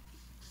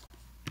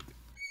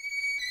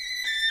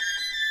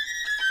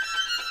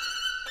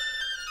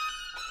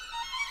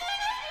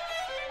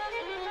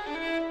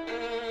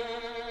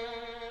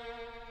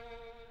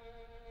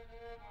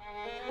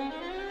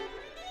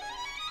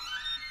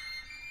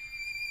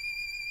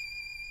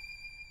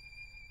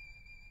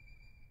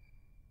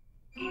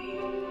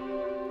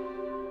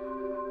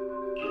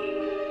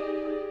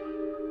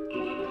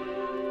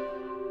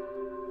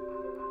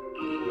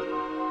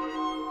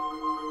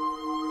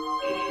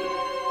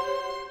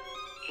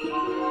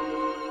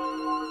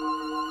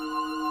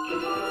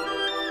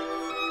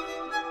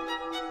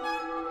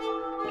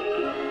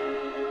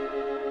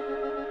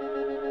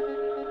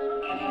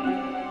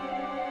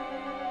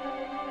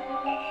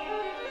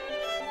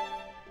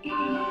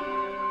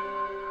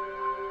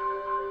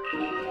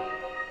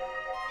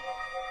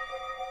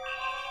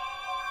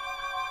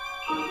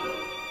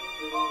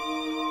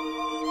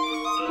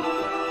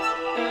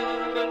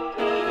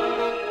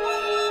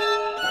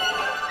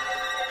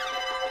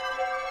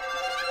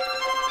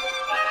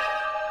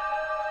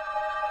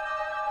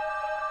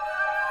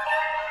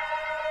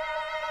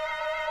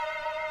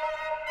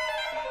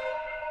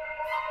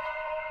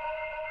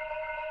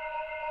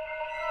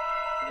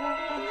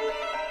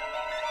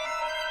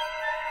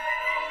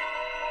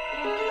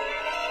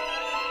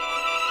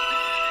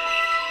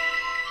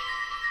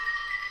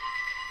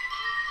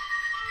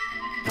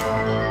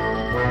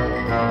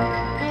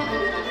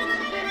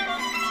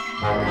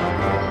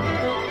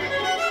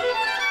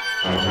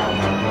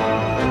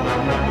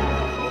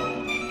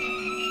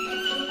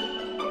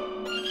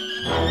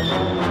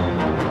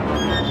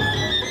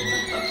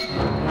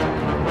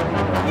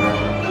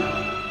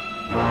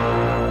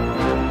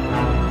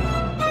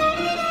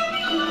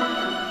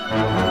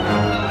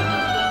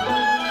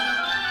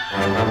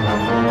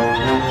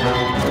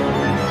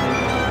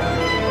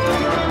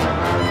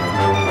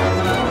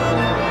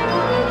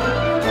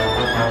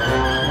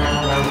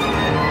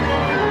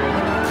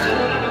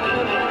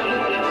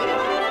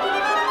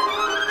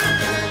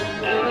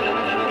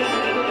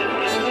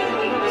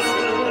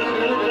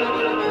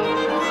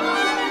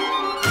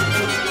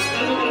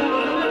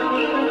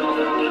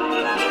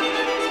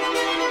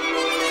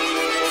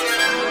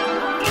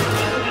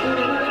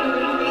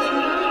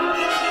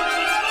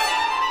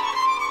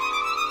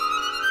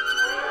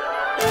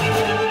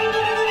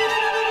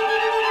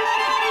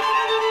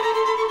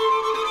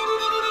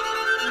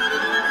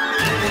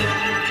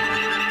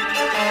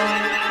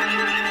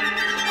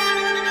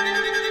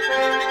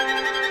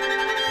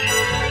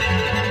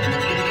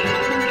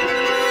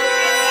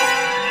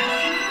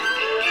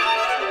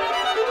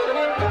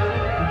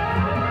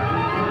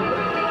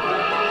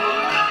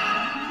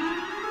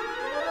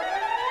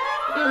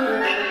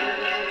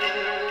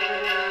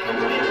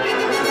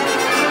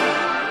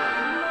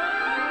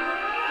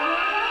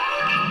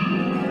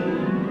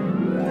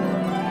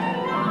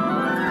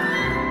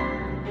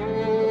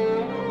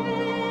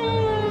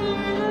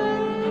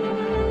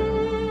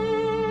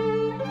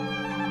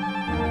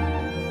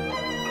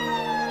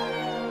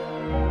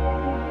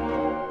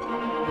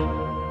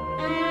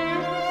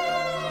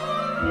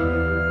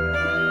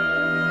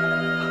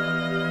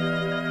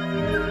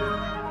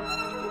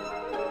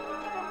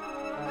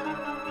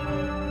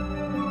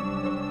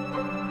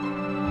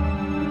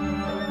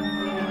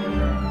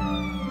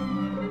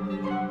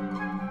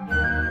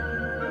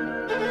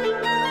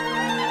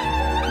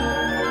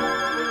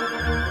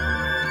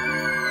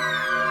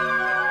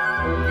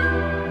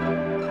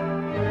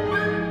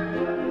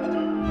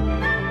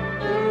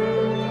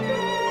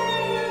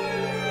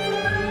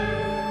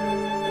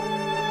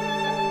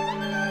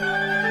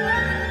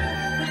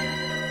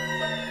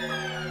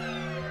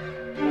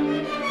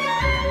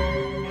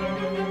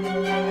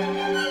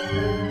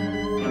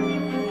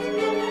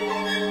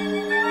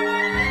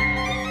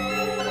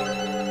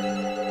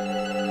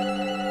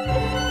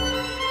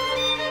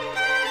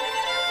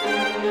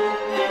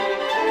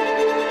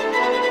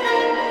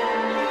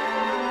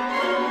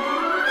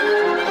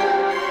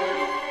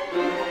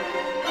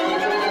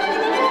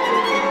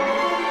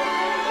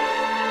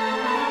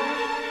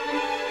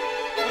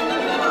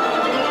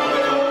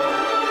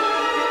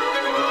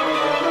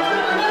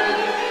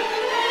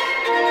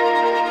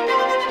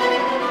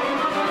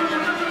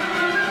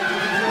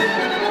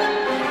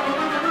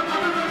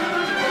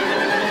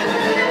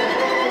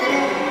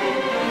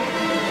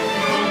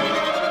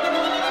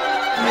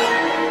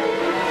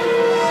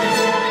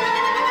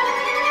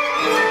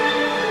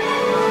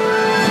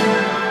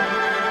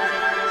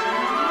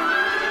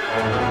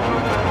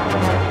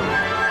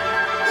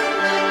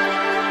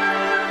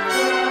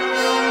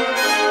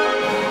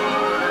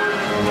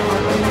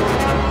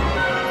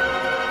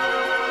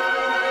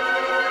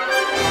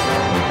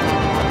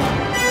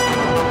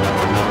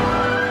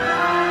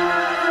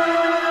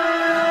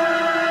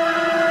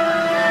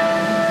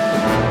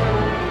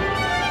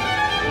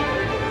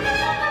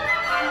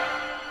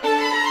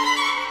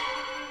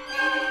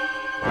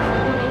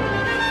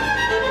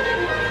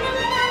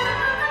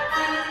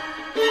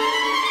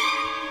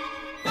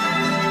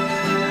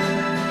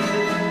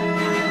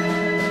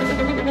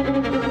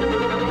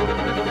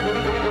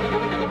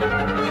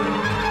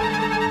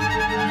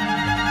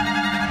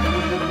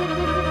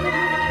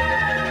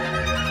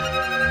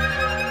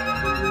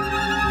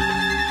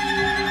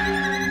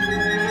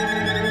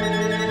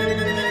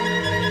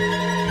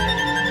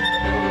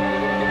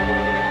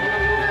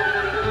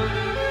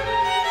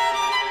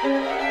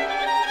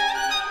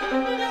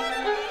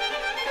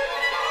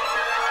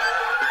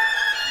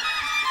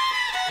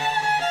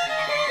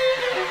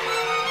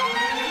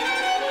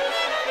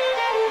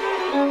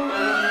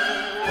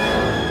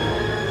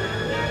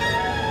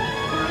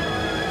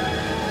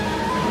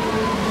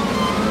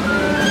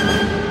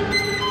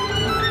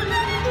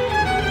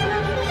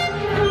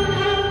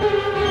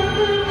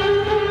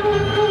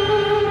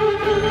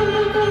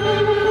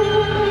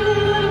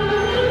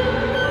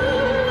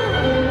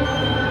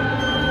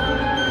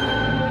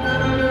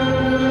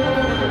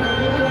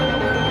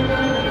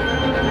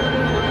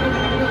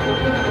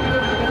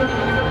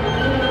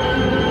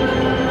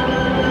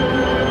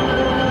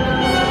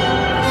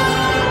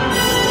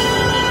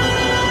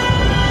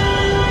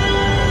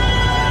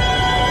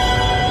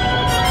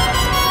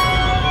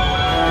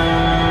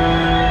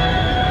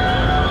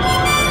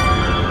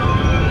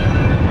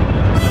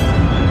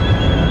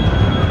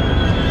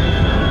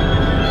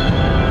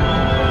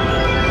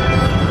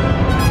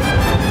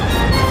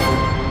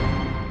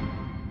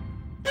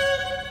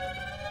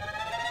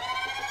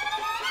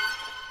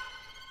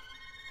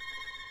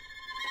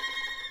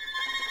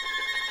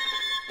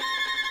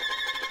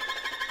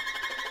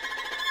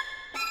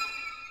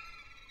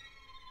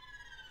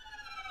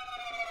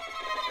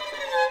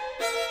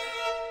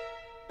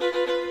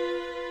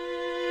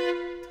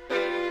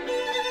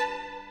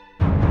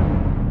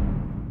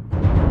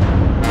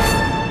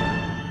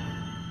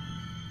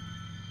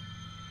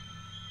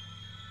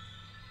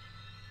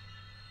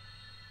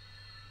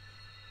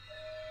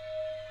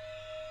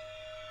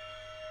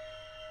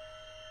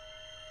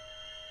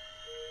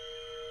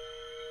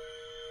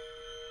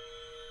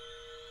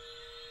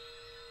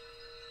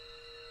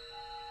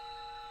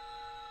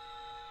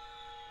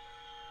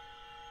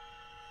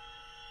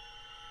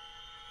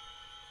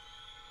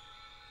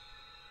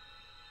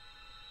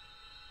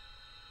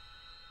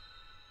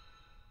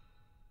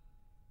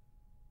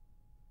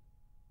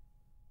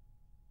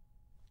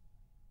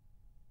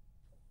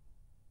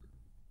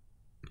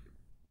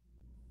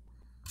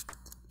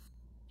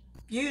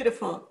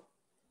 Beautiful.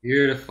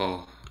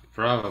 Beautiful.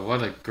 Bravo.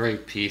 What a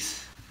great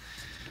piece.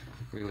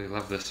 Really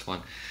love this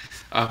one.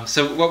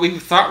 So what we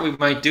thought we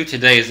might do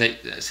today is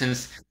that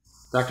since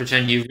Dr.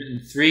 Chen, you've written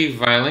three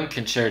violin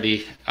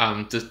concerti,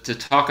 to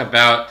talk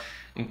about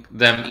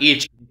them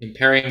each,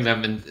 comparing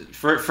them, and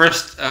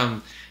first,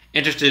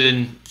 interested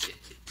in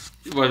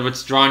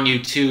what's drawn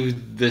you to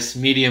this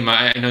medium.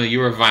 I know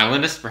you're a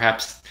violinist,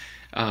 perhaps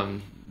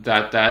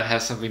that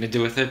has something to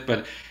do with it.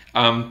 But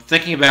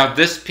thinking about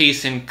this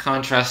piece in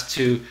contrast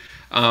to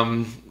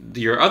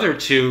your other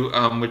two,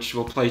 which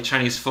will play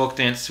Chinese folk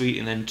dance suite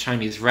and then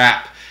Chinese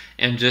rap,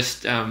 and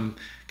just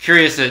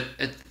curious at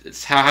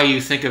how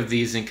you think of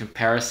these in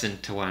comparison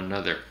to one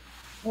another.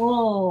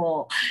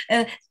 Oh,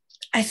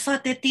 I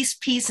thought that this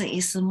piece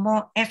is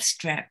more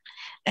abstract.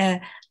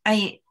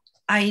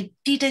 I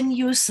didn't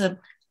use a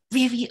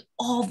very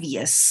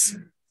obvious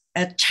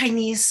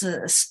Chinese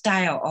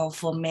style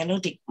of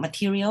melodic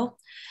material,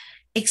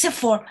 except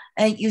for,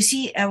 you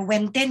see,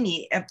 when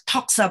Danny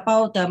talks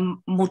about the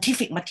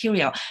motivic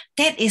material,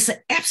 that is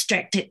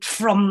abstracted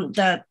from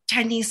the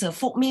Chinese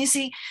folk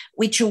music,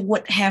 which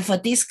would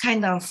have this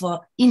kind of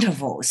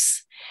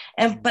intervals.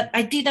 But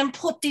I didn't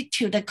put it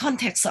to the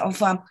context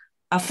of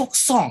a folk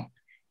song.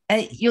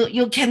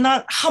 You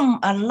cannot hum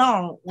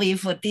along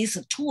with this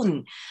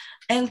tune.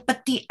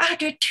 But the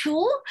other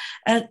two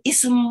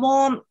is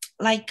more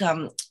like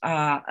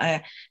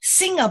a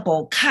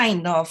singable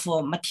kind of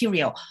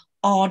material.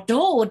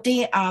 Although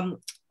they are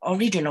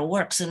original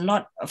works and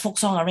not folk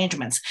song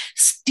arrangements,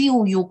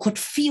 still you could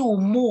feel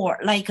more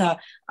like a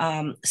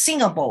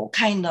singable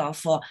kind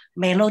of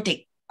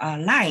melodic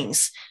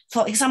lines.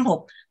 For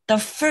example, the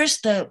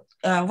first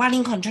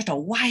violin concerto,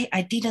 why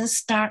I didn't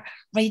start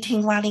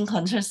writing violin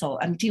concerto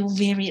until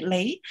very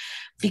late,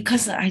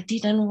 because I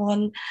didn't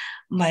want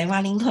my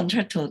violin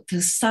concerto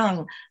to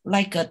sound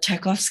like a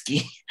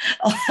Tchaikovsky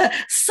or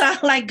sound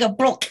like a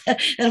Bruch,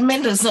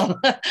 Mendelssohn.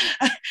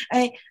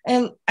 I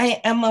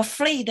am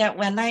afraid that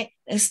when I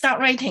start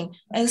writing,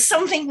 and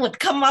something would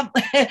come up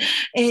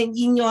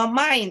in your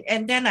mind,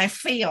 and then I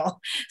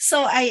fail.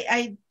 So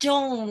I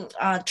don't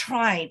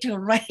try to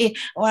write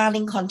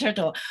violin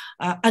concerto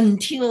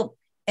until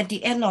at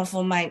the end of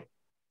my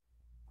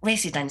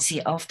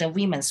residency of the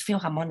Women's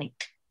Philharmonic.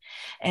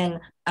 And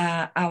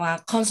our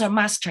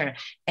concertmaster,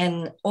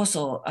 and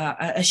also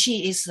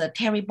she is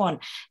Terry Bond,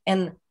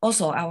 and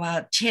also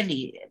our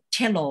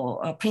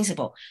cello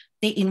principal,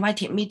 they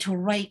invited me to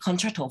write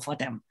concerto for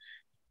them.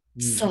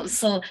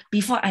 So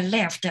before I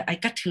left, I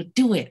got to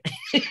do it.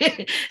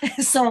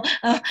 So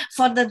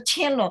for the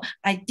cello,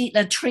 I did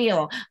a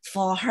trio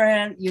for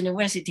her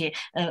university.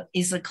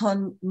 It's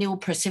called New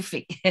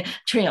Pacific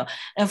Trio.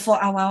 And for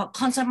our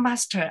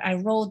concertmaster, I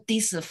wrote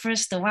this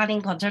first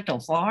violin concerto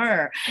for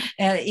her.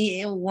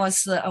 It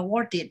was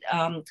awarded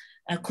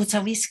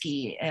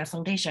Kuczawski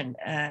Foundation,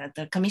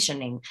 the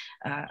commissioning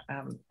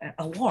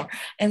award.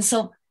 And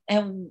so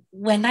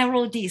when I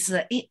wrote this,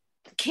 it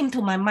came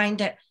to my mind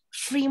that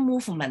 3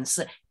 movements,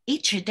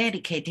 each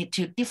dedicated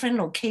to different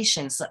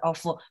locations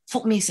of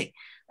folk music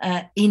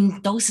in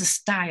those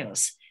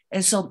styles.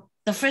 And so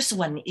the first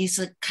one is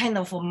a kind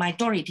of a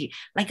minority,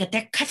 like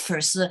that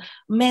covers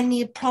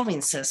many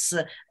provinces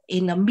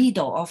in the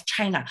middle of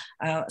China.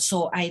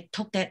 So I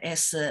took that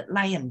as a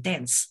lion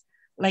dance,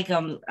 like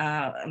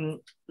an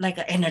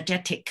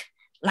energetic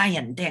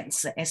lion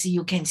dance, as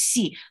you can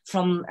see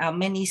from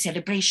many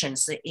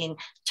celebrations in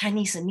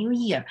Chinese New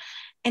Year.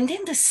 And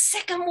then the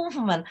second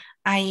movement,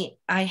 I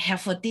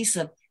have this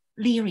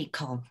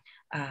lyrical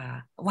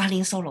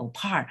violin solo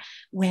part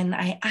when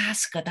I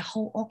ask the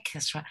whole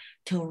orchestra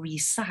to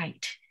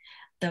recite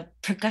the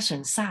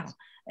percussion sound.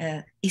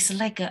 It's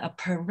like a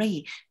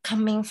parade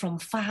coming from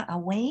far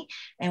away.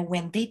 And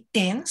when they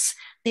dance,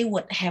 they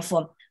would have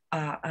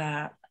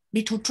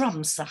little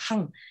drums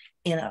hung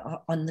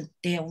on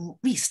their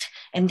wrist.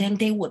 And then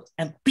they would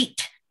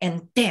beat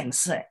and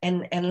dance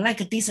and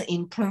like this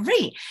in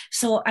parade.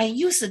 So I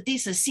use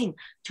this scene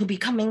to be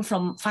coming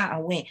from far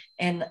away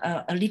and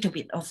a little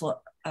bit of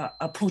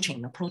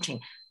approaching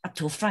up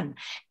to front.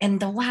 And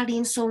the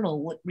violin solo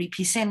would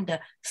represent the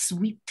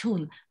sweet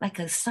tune, like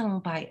a sung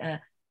by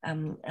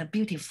a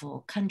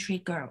beautiful country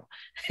girl.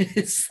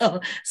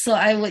 so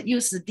I would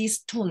use this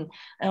tune,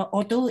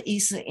 although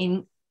it's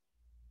in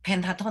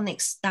pentatonic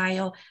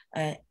style,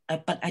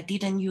 but I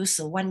didn't use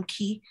one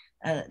key.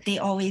 They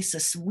always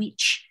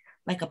switch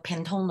like a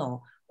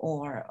pentono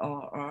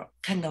or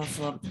kind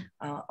of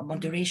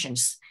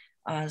modulations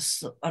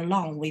so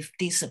along with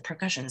this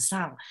percussion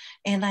sound.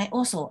 And I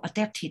also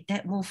adapted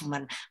that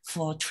movement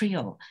for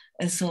trio.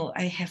 And so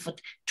I have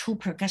 2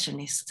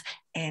 percussionists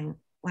and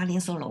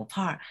violin solo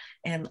part.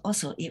 And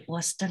also it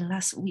was done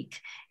last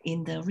week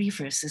in the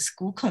Rivers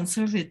School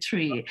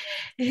Conservatory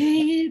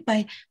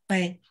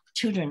by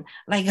children,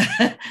 like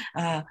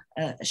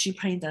she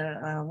played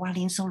the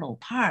violin solo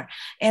part.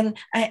 And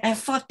I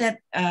thought that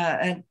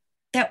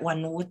that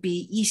one would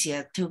be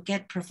easier to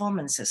get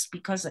performances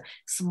because a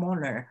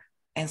smaller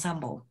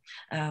ensemble,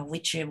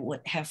 which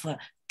would have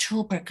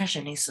 2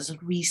 percussionists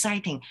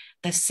reciting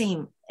the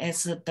same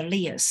as the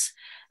layers.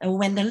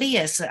 When the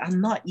layers are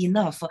not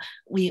enough,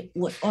 we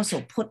would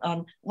also put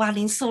on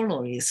violin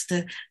soloist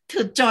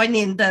to join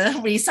in the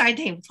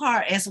reciting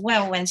part as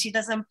well when she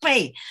doesn't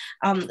play.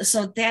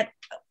 So that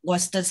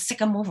was the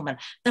second movement.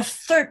 The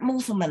third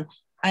movement,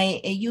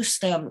 I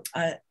used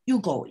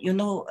Yugo, you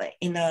know,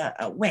 in the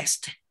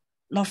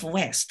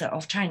northwest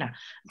of China.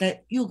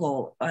 The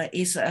Yugo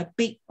is a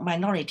big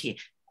minority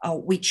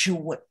which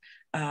would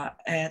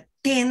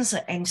dance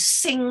and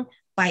sing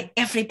by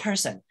every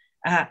person.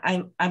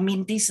 I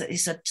mean, this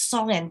is a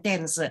song and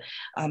dance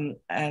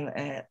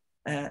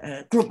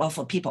group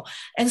of people.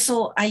 And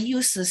so I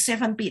use the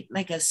 7-beat,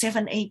 like a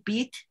 7-8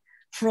 beat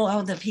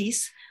throughout the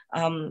piece.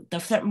 The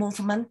third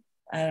movement,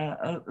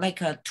 like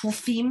 2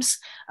 themes,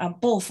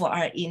 both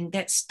are in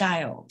that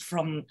style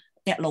from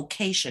that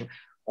location.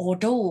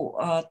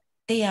 Although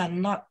they are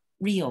not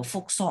real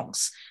folk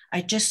songs,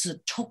 I just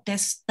took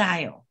that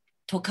style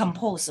to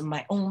compose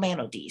my own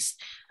melodies.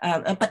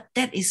 But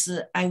that is,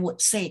 I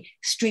would say,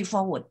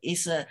 straightforward,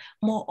 is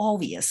more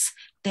obvious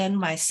than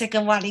my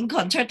second violin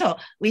concerto,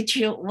 which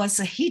was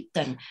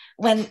hidden.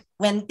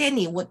 When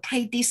Danny would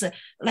play this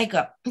like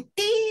a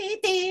dee,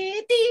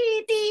 dee,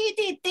 dee, dee,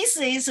 dee, this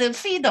is a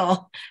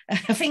fiddle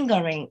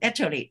fingering,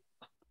 actually.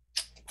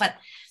 But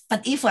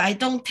if I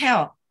don't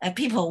tell,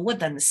 people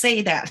wouldn't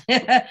say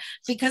that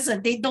because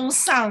they don't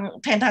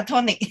sound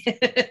pentatonic.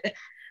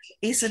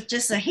 It's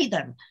just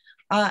hidden.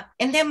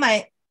 And then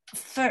my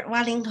third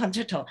violin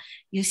concerto,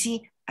 you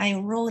see, I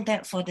wrote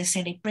that for the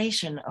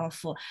celebration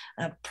of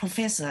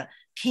Professor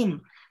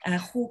Kim,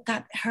 who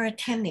got her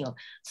tenure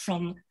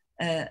from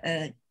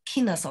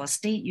Kennesaw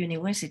State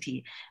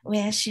University,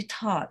 where she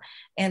taught,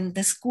 and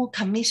the school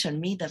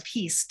commission made a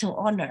piece to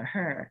honor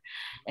her.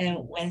 And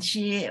when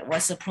she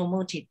was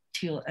promoted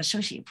to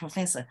associate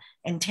professor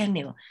and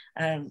tenure,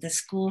 the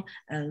school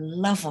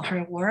loved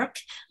her work,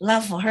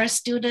 loved her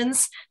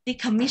students. They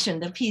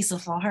commissioned the piece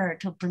for her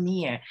to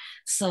premiere.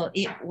 So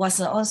it was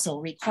also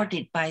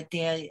recorded by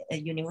their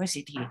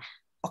university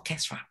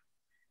orchestra.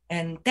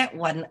 And that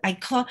one I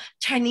call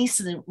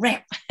Chinese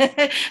rap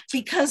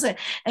because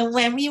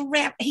when we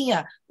rap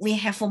here, we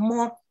have a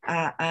more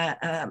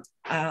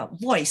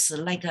voice,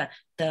 like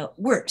the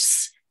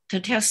words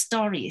to tell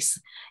stories.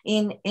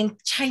 In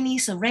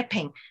Chinese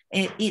rapping,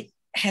 it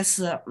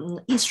has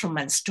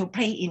instruments to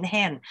play in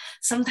hand.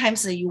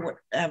 Sometimes you would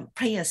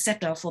play a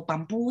set of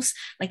bamboos,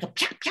 like a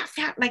pia, pia,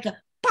 pia, like a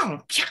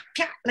bang, pia,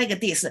 pia, like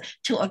this,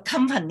 to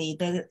accompany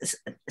the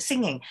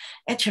singing.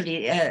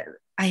 Actually,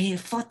 I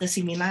thought the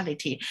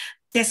similarity.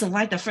 That's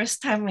why the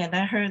first time when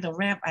I heard the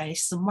rap, I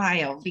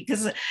smiled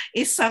because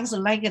it sounds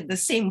like the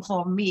same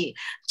for me,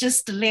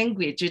 just the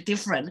language is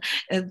different,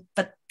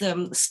 but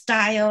the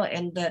style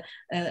and the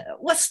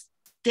what's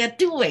they're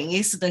doing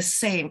is the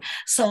same.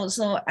 So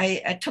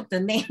I took the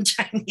name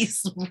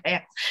Chinese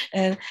rap,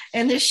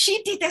 and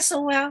she did that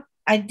so well.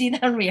 I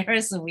didn't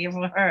rehearse with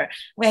her.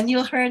 When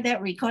you heard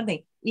that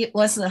recording, it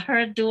was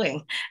her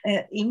doing.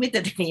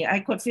 Immediately, I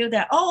could feel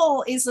that,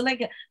 oh, it's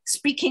like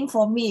speaking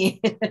for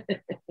me.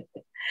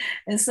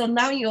 And so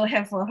now you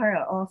have for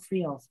her all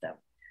 3 of them.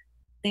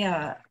 They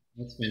are.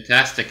 That's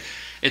fantastic.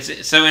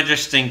 It's so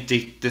interesting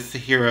to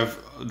hear of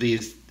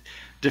these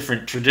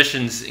different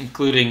traditions,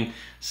 including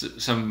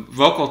some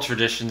vocal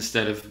traditions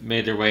that have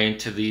made their way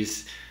into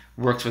these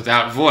works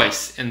without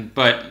voice.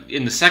 But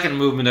in the second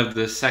movement of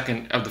the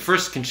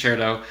first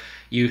concerto,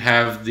 you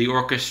have the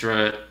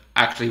orchestra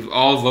actually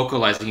all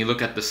vocalizing. You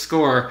look at the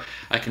score.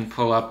 I can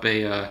pull up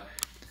a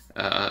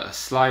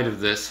slide of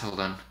this. Hold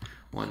on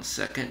 1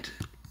 second.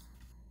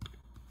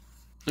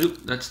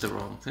 Oop, that's the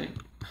wrong thing.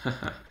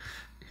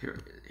 Here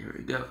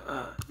we go.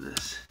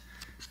 This.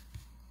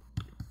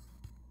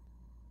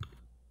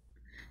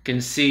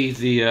 Can see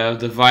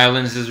the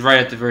violins is right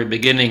at the very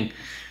beginning,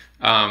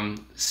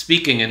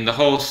 speaking, and the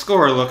whole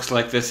score looks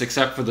like this,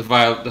 except for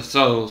the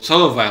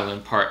solo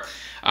violin part,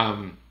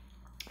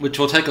 which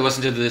we'll take a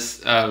listen to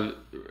this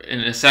in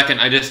a second.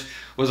 I just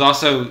was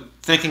also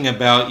thinking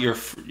about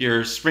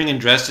your Spring in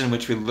Dresden,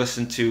 which we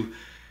listened to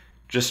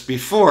just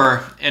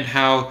before, and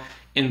how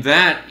in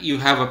that you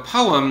have a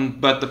poem,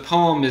 but the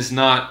poem is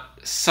not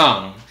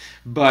sung.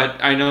 But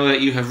I know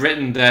that you have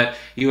written that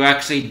you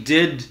actually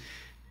did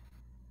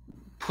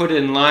put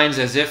in lines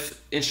as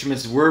if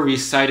instruments were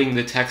reciting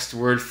the text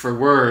word for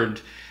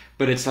word,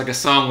 but it's like a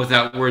song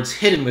without words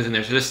hidden within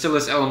there. So there's still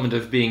this element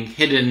of being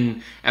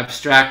hidden,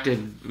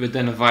 abstracted, but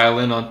then a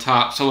violin on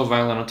top, solo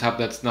violin on top,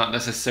 that's not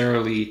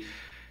necessarily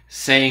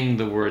saying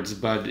the words,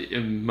 but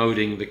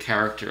emoting the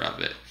character of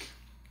it.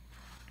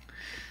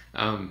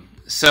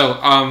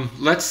 So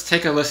let's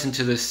take a listen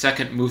to the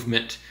second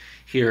movement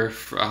here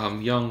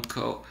from Young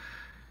Ko,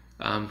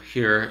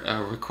 here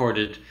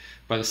recorded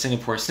by the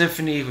Singapore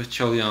Symphony with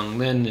Cho Young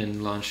Lin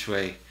and Lan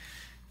Shui.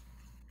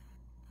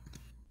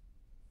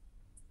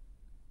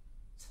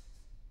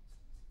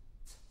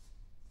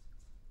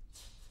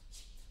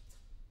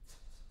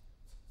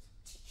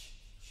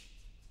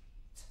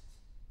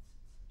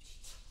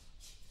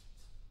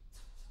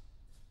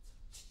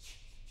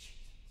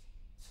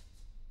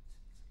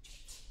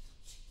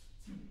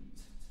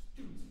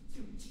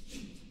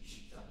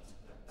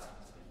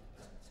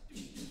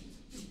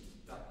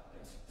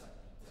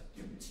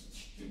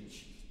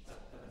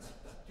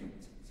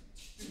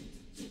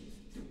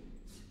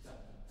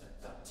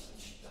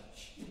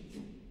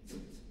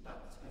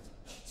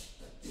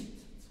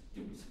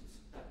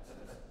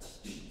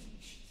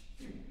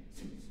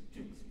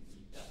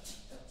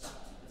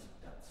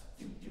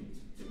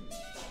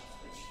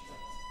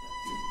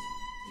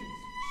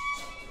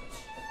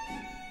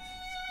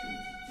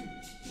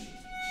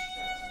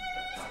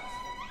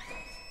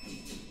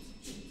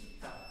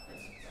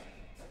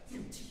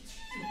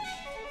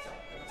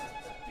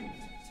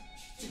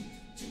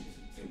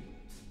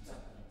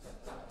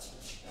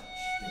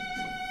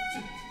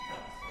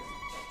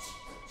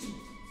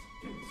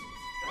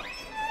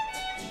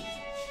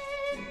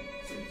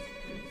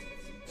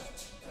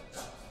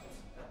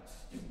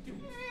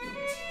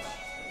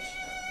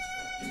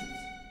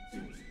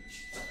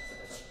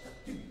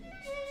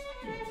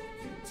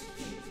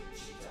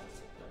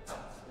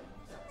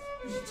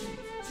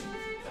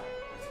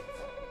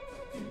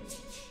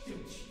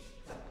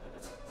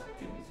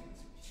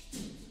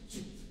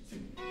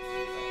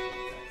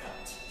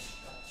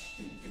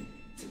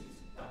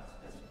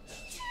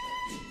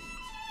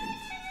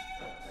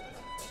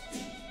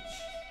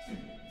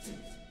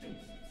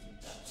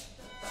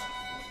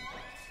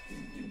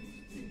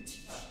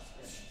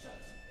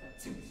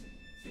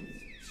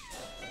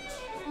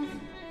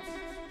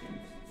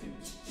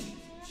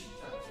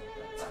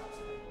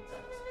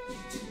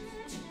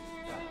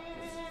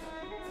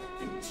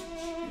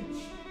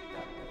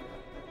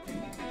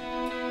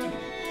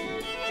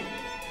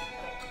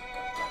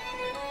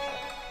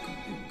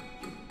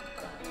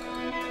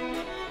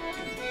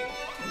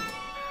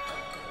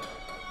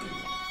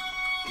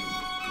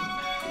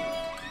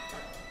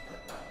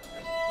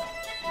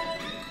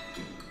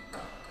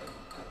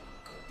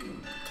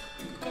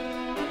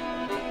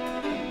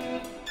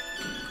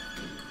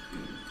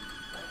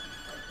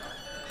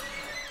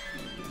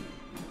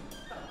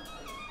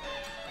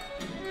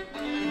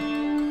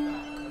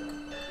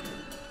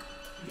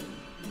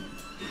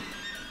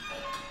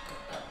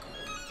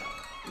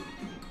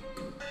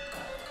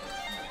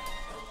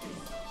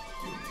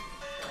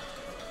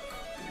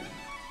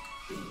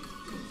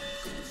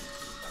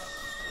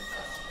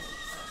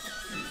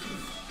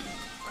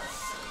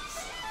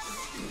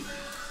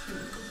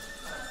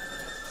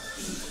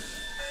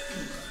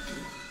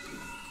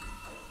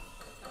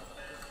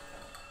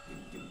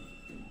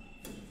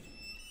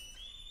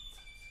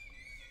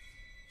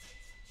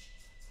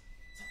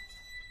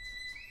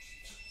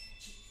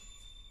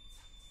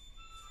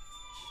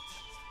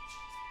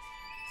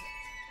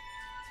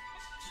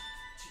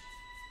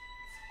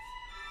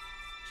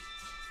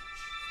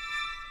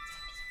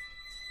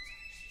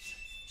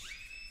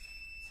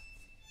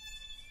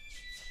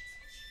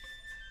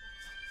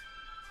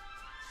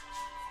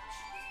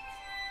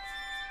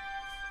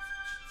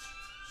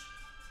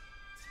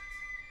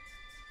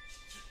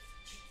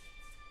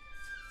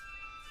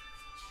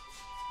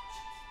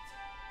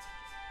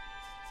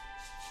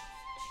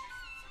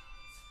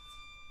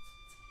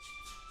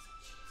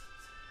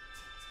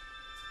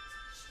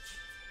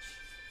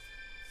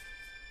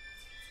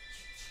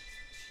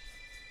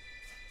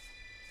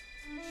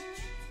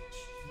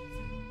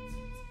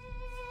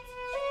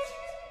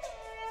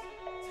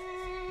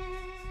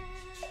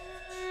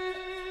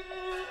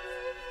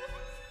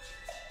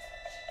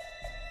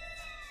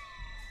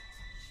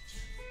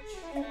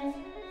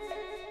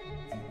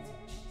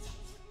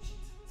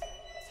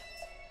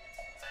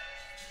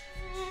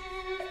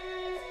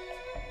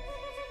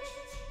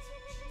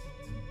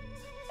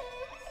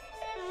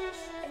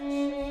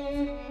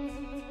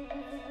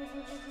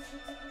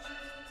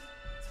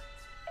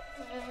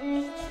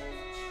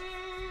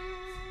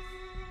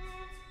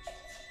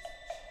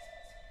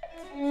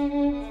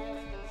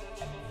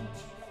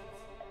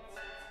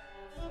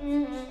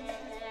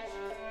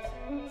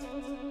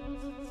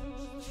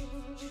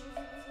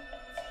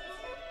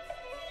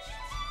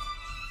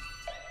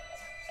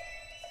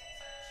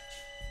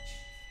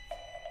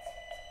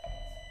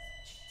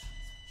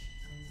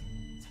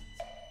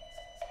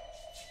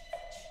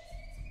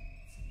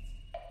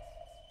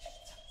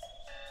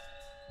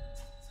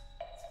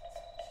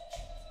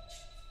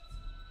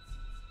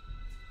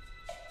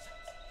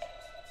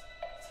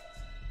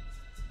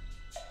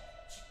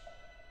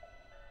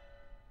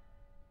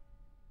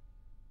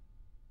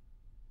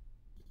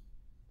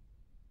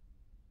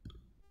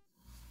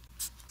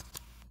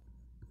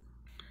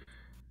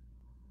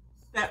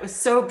 That was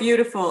so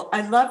beautiful.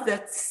 I love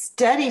that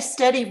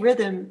steady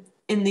rhythm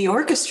in the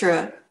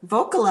orchestra,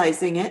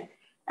 vocalizing it,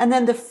 and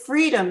then the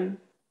freedom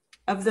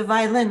of the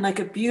violin, like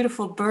a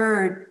beautiful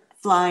bird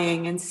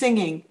flying and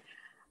singing.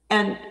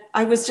 And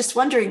I was just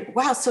wondering,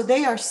 wow, so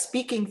they are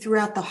speaking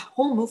throughout the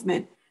whole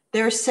movement.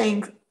 They're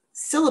saying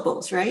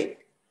syllables, right?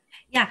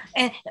 Yeah,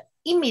 and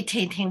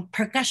imitating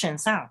percussion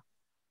sound.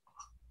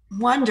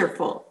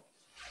 Wonderful.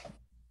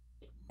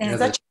 And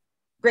such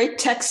great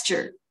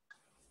texture.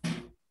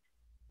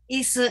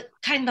 It's a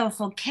kind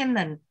of a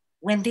canon.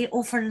 When they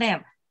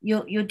overlap,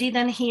 you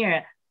didn't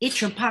hear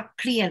each part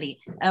clearly,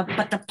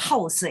 but the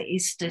pulse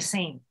is the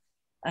same,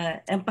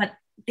 but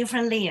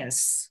different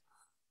layers.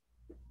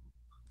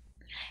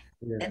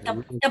 Yeah,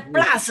 the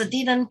blast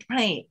didn't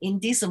play in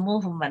this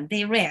movement,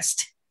 they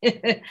rest.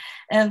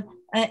 And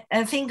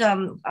I think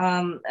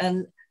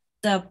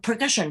the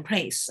percussion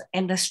plays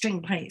and the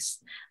string plays.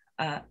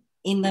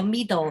 In the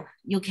middle,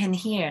 you can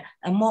hear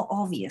more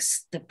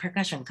obvious, the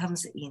percussion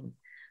comes in.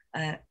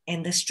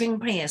 And the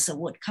string players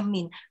would come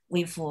in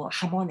with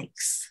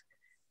harmonics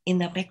in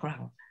the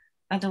background.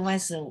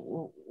 Otherwise,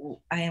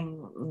 I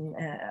am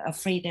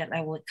afraid that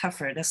I would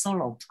cover the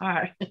solo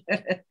part.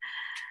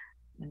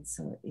 And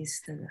so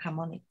it's the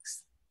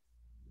harmonics.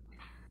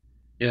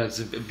 Yeah, it's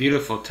a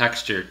beautiful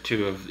texture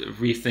too of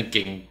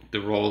rethinking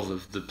the roles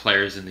of the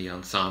players in the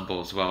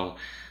ensemble as well,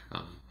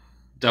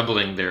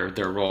 doubling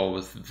their role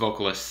with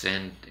vocalists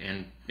and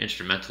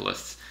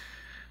instrumentalists.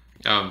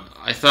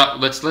 I thought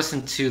let's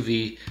listen to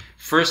the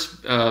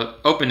first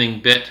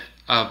opening bit,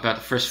 about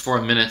the first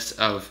 4 minutes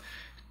of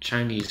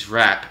Chinese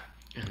rap,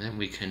 and then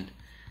we can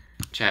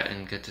chat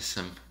and get to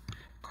some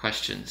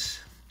questions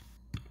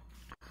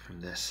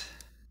from this.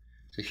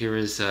 So here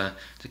is the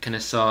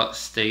Kennesaw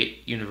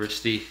State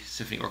University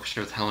Symphony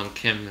Orchestra with Helen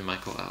Kim and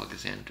Michael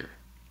Alexander.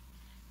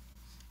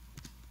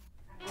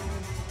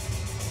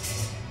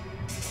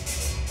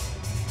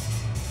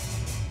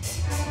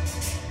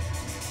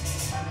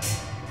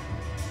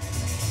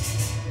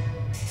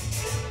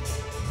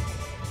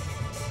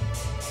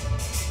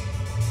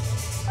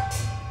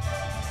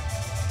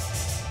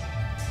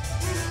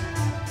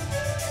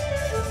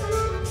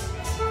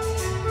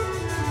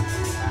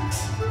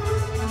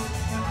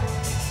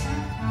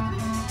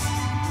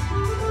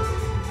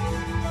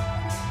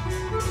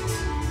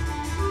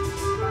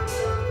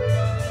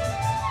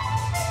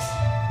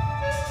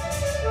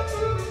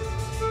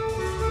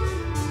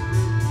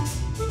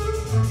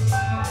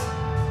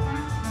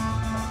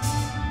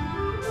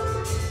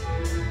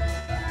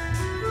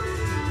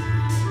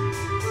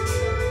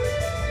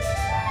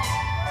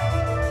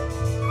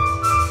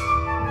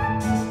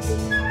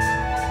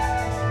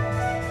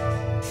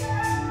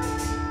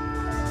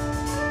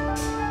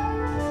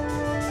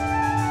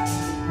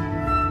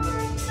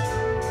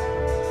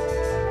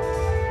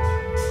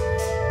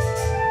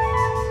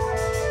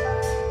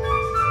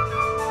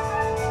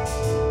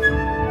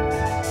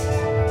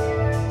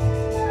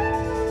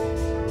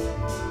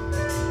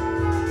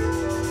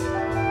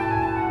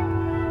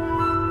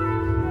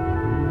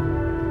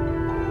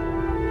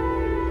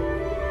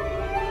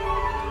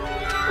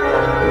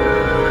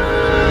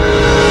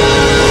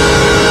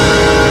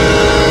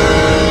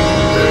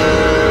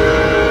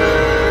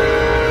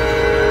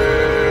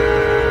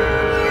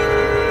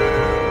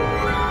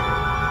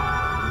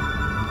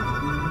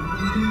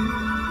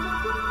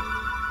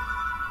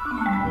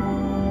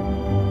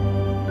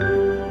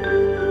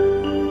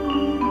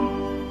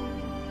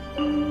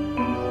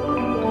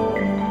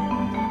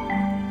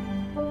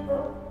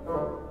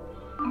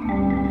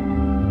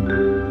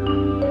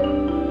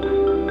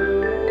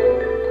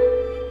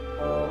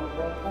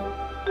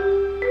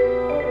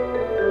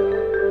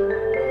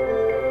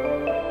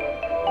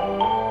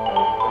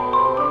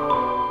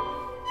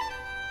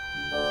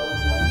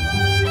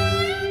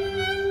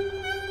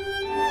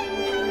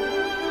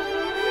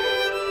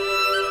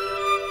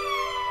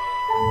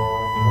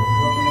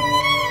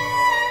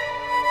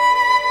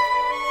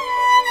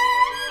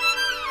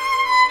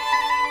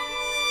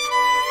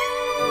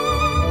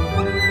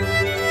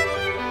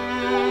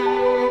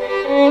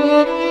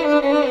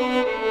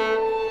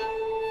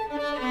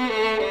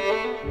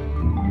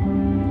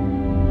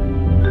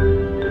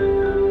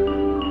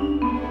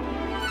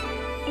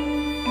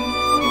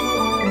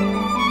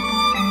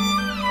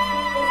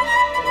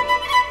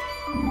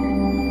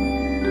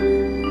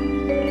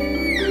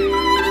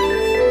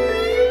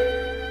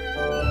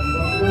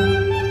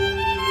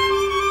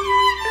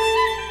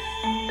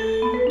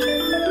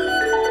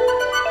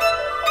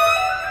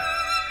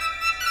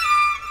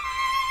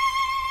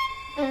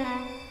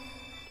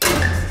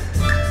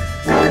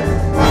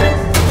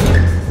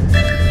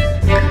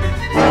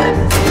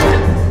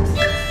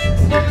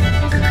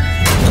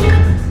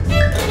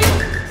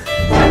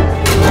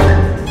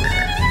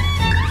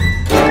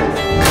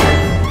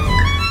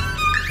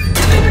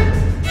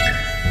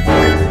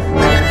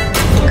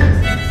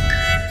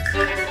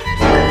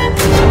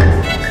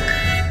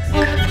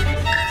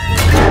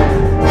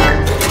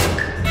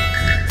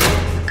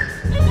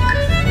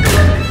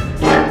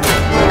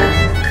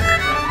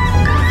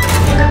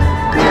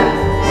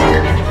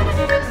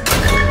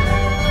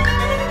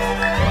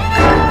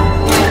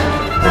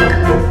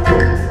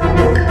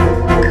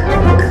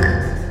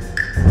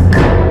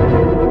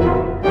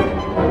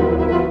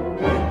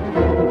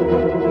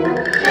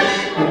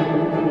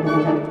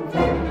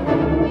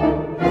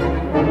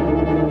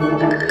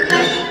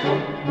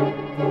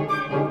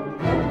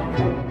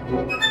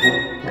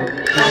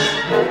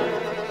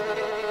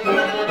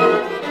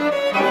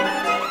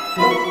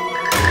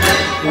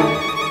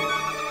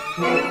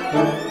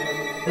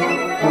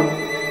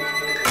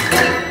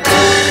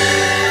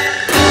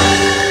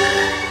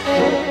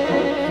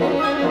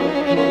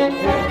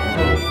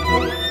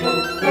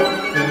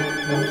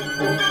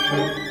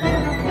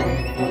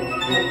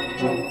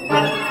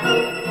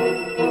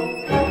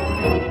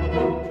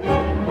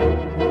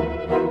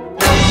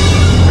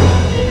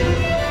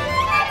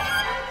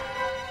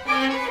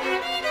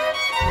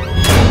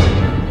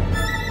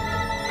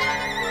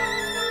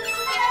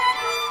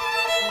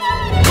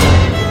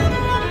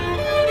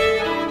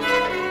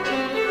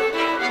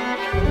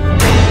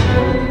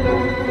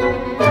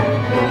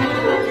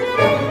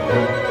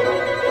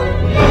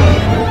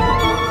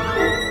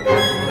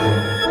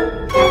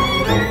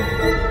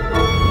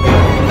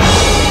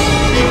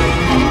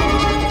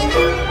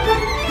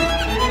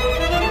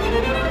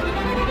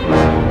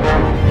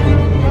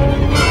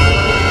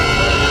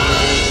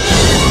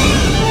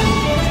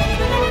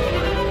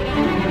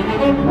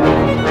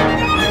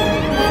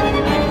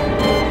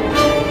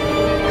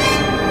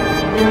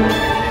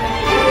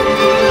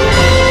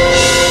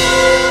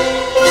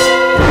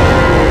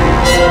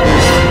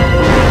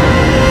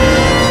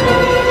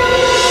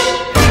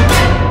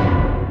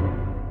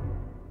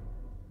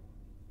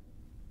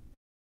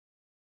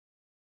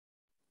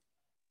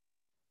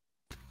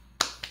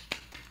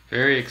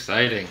 Very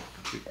exciting.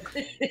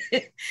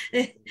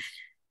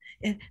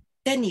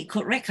 Danny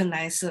could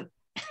recognize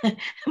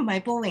my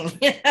bowing.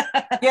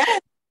 Yeah,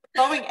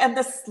 bowing and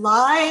the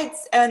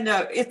slides, and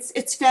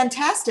it's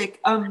fantastic.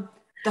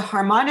 The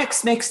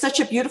harmonics make such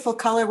a beautiful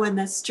color when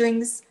the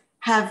strings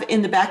have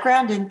in the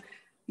background, and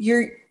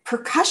your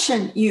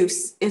percussion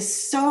use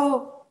is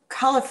so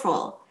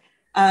colorful.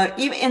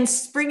 Even in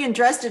Spring in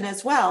Dresden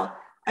as well.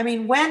 I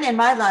mean, when in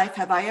my life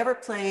have I ever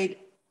played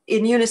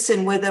in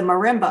unison with a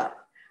marimba?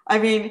 I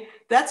mean,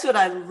 that's what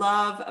I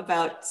love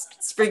about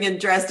Spring in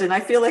Dresden. I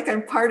feel like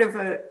I'm part of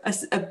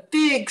a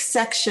big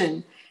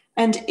section.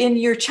 And in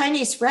your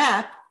Chinese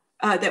rap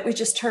that we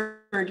just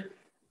heard,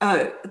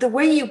 the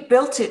way you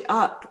built it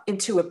up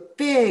into a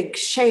big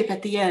shape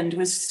at the end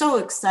was so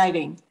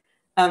exciting.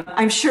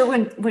 I'm sure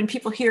when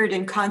people hear it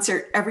in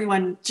concert,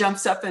 everyone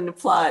jumps up and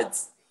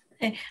applauds.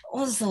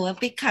 Also a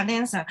big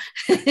cadenza,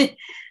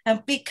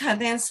 a big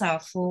cadenza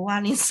for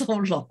violin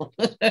solo.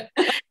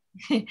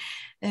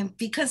 And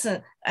because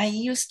I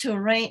used to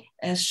write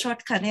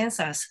short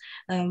cadenzas,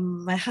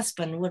 my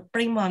husband would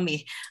bring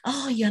me,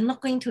 oh, you're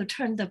not going to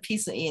turn the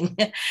piece in.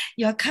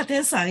 Your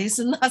cadenza is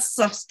not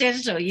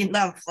substantial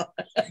enough.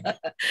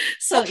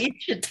 So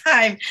each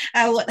time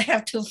I would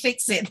have to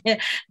fix it.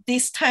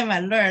 This time I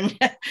learned.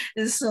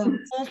 So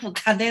both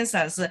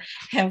cadenzas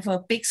have a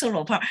big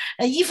solo part.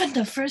 Even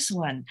the first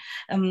one,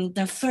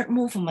 the third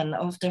movement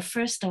of the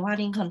first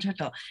violin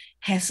concerto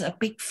has a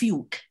big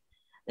fugue.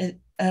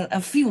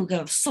 A fugue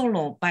of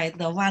solo by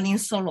the violin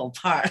solo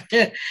part.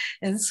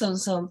 And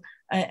so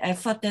I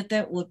thought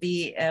that would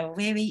be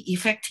very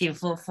effective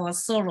for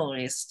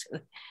soloists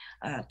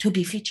to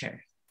be featured.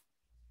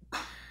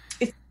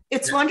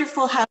 It's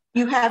wonderful how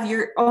you have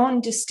your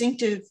own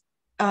distinctive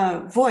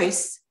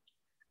voice.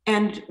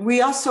 And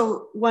we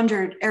also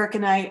wondered, Eric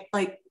and I,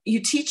 like you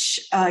teach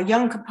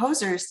young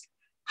composers,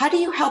 how do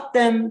you help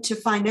them to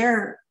find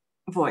their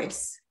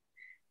voice?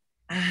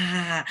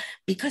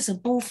 Because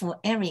both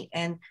Eric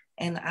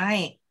and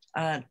I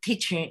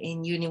teach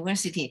in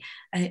university,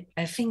 I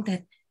think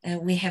that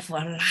we have a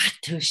lot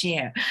to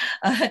share.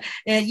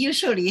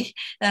 Usually,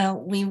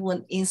 we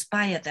would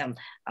inspire them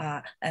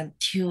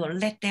to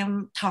let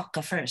them talk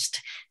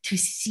first, to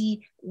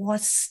see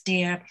what's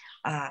their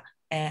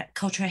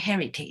cultural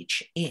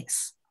heritage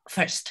is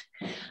first.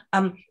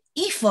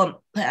 If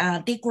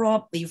they grow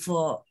up with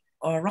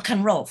rock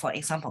and roll, for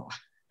example,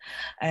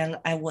 and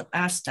I would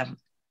ask them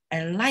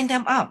and line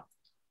them up.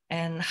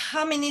 And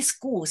how many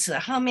schools,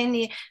 how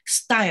many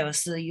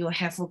styles you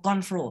have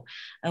gone through,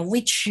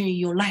 which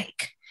you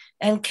like?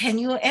 And can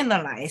you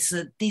analyze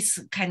this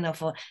kind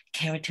of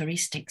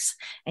characteristics?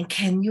 And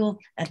can you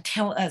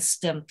tell us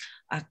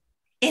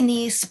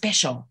any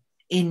special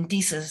in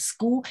this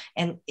school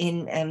and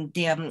in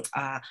their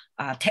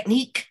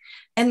technique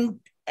and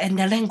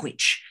the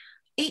language?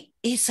 It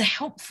is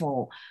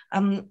helpful.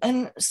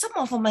 And some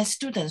of my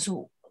students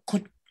who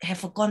could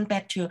have gone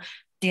back to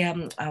their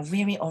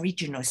very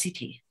original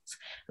cities,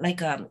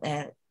 like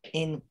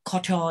in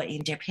Kyoto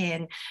in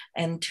Japan,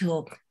 and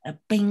to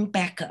bring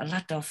back a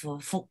lot of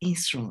folk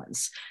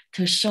instruments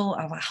to show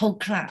our whole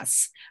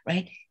class,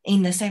 right,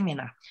 in the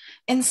seminar.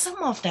 And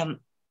some of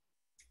them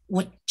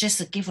would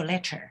just give a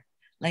lecture.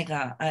 Like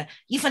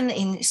even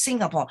in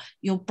Singapore,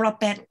 you brought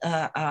back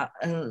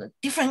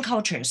different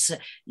cultures.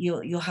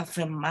 You have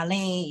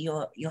Malay,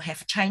 you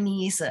have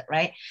Chinese,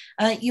 right?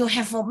 You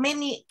have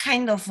many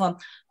kind of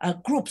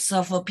groups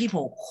of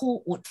people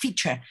who would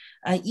feature.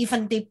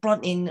 Even they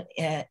brought in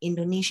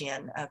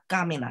Indonesian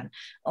gamelan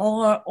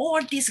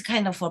or this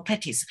kind of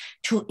practice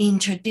to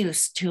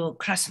introduce to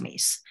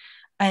classmates.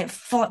 I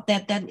thought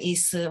that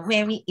is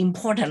very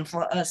important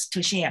for us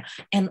to share.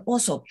 And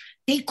also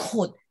they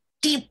could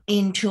deep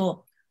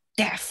into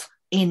depth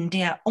in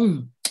their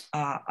own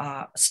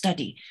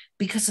study,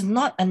 because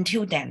not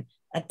until then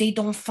they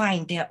don't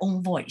find their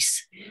own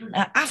voice.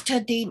 After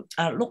they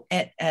look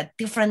at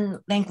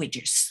different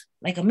languages,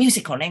 like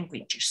musical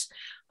languages,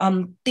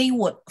 they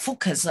would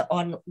focus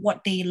on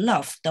what they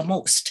love the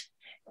most.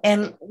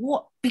 And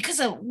because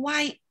of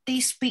why they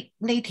speak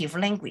native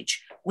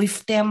language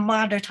with their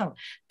mother tongue,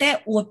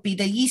 that would be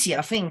the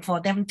easier thing for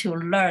them to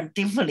learn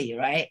deeply,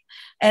 right?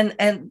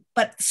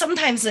 But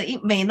sometimes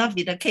it may not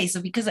be the case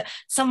because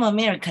some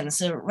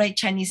Americans write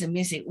Chinese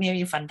music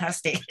very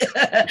fantastic.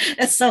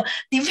 So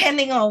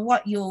depending on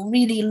what you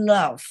really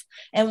love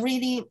and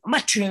really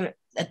much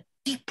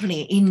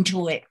deeply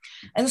into it.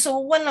 And so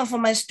one of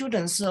my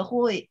students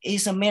who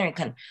is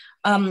American,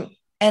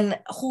 and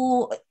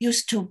who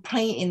used to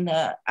play in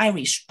the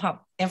Irish pub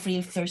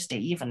every Thursday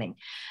evening,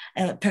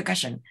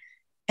 percussion.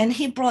 And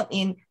he brought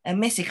in a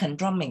Mexican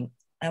drumming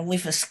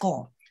with a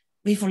score,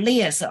 with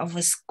layers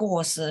of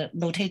scores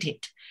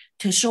notated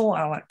to show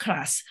our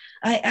class.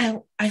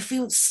 I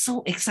feel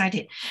so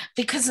excited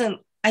because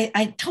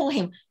I told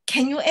him,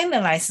 can you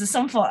analyze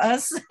some for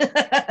us?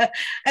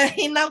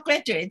 He now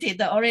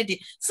graduated already.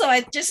 So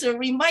I just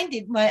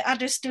reminded my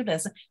other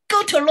students,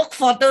 go to look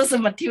for those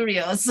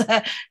materials.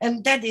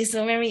 And that is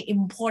very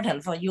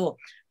important for you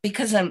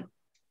because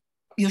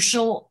you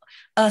show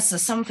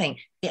us something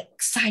that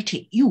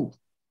excited you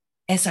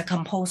as a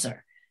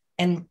composer.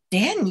 And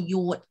then you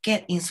would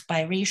get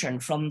inspiration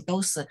from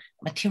those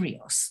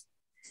materials.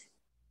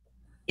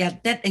 Yeah,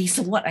 that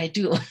is what I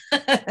do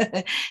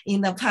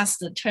in the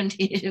past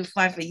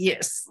 25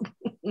 years.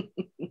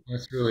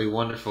 That's really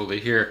wonderful to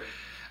hear.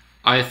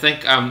 I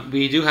think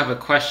we do have a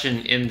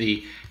question in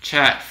the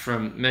chat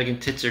from Megan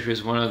Titzer,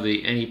 who's one of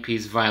the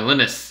NEP's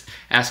violinists,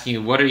 asking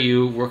you, what are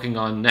you working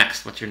on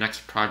next? What's your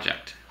next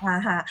project?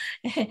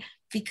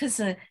 Because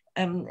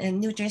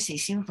New Jersey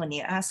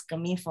Symphony asked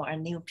me for a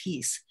new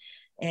piece.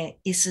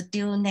 It's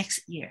due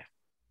next year,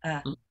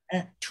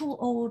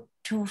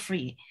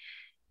 2023.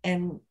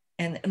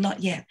 And not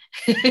yet.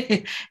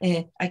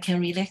 I can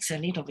relax a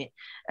little bit.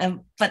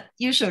 But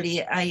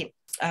usually I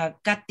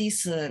got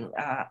this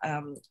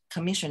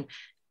commission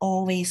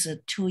always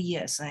 2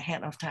 years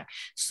ahead of time.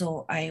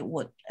 So I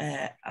would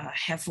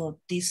have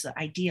this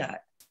idea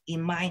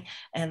in mind,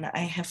 and I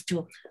have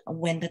to,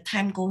 when the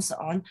time goes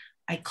on,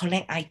 I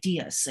collect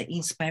ideas,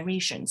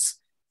 inspirations,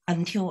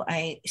 until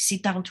I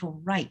sit down to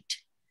write.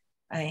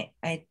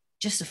 I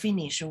just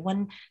finished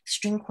one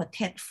string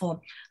quartet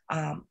for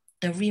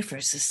the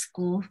Rivers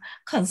School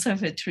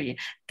Conservatory.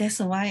 That's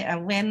why I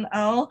went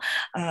out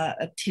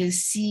to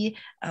see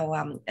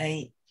our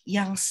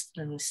young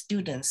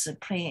students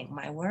playing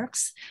my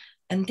works,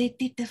 and they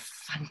did a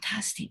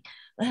fantastic,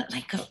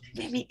 like a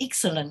very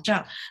excellent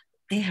job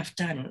they have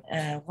done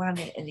while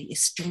in the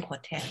string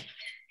quartet.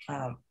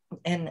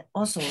 And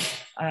also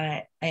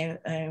I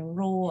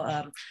wrote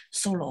a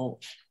solo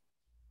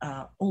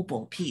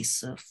oboe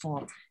piece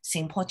for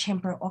St. Paul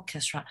Chamber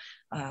Orchestra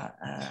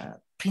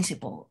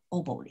principal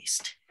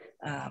oboist,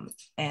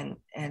 and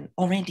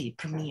already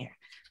premiere.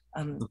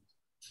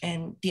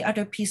 And the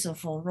other piece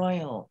for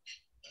Royal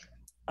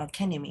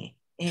Academy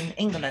in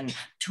England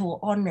to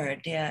honor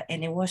their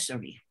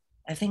anniversary.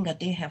 I think that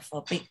they have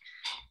a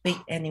big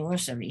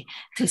anniversary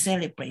to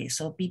celebrate.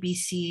 So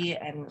BBC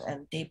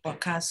and they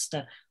broadcast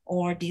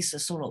all these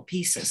solo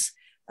pieces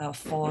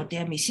for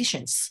their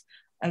musicians.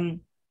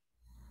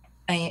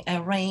 I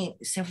write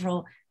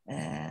several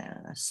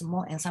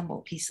small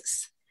ensemble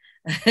pieces.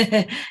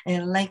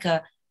 And like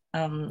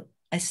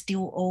I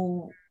still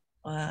owe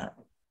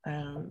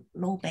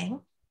Low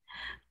Bank.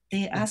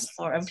 They asked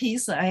for a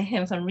piece I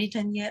haven't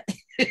written yet.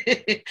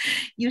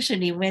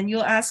 Usually when you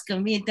ask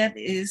me, that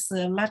is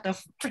a lot of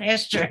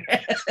pressure.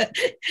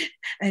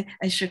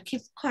 I should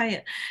keep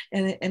quiet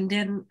and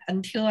then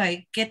until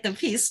I get the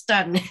piece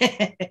done.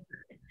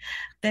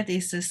 That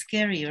is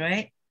scary,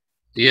 right?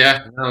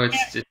 Yeah, no,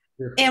 it's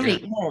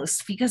Eric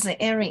knows, because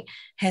Eric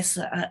has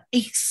an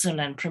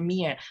excellent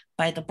premiere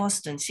by the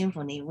Boston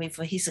Symphony with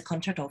his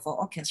concerto for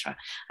orchestra.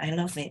 I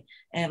love it.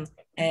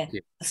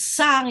 The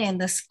song and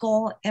the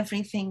score,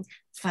 everything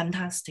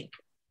fantastic,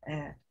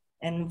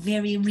 and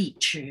very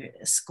rich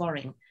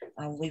scoring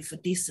with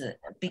this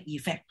big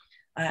effect.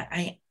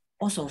 I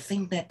also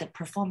think that the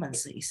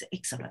performance is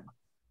excellent.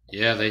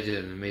 Yeah, they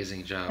did an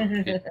amazing job.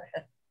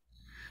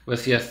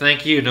 With you,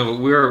 thank you. No,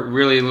 but we're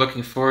really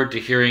looking forward to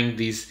hearing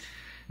these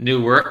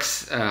new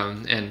works,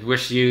 and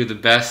wish you the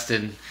best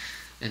and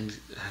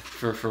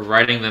for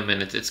writing them.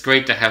 And it's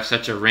great to have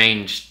such a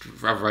range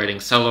of writing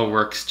solo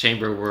works,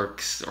 chamber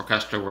works,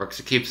 orchestral works.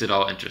 It keeps it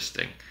all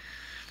interesting.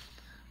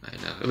 I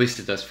know, at least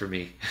it does for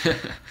me.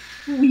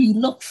 We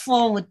look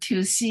forward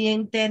to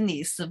seeing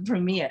Danny's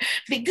premiere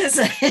because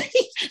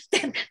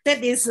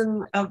that is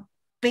a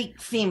big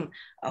theme,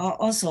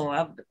 also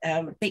a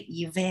big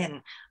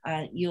event.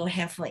 You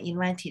have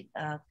invited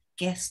a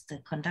guest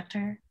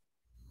conductor.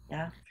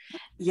 Yeah.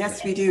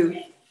 Yes, we do.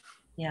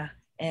 Yeah,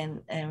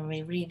 and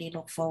we really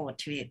look forward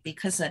to it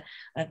because a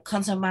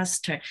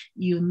concertmaster,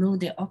 you know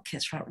the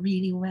orchestra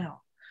really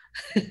well.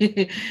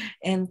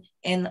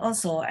 And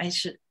also I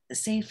should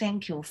say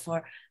thank you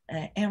for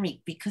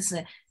Eric, because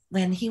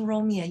when he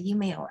wrote me an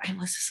email, I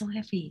was so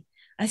happy.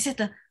 I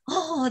said,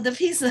 oh, the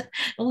piece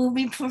will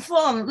be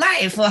performed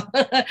live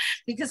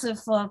because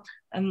for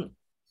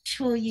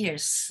 2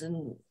 years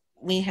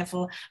we have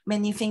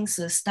many things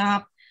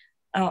stopped.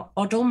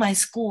 Although my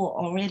school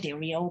already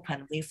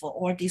reopened with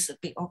all these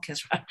big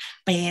orchestra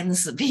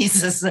bands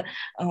pieces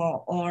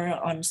or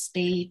on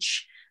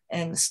stage,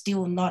 and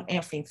still not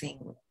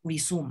everything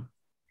resumed.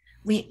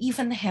 We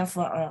even have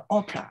an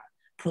opera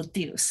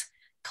produced,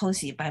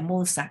 Cosi by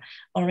Mozart,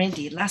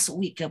 already last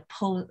week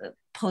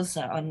posed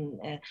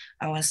on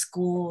our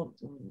school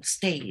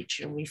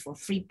stage with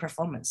 3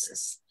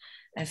 performances.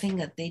 I think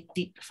that they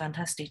did a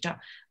fantastic job.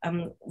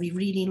 We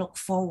really look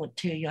forward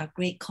to your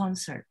great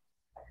concert.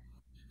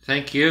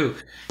 Thank you.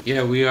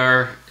 Yeah, we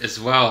are as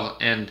well.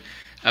 And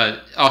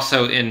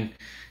also in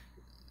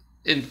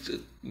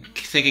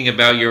thinking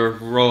about your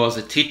role as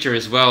a teacher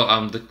as well,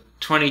 the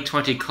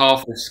 2020 Call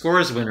for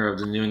Scores winner of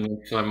the New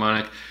England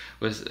Philharmonic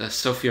was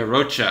Sofia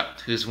Rocha,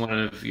 who's one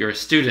of your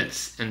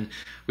students. And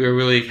we were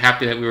really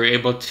happy that we were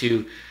able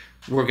to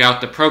work out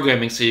the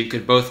programming so you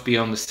could both be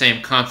on the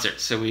same concert.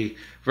 So we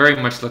very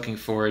much looking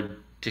forward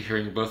to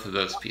hearing both of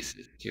those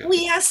pieces too.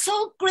 We are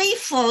so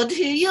grateful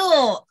to you.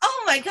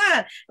 Oh my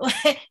God.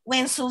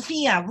 When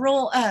Sophia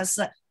wrote us,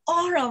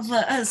 all of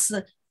us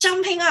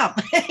jumping up.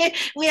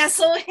 We are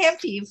so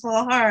happy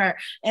for her.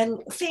 And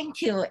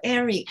thank you,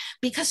 Eric,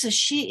 because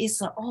she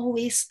is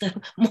always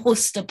the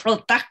most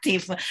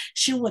productive.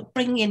 She would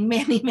bring in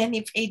many,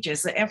 many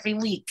pages every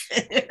week.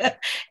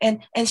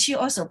 and she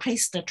also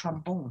plays the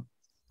trombone.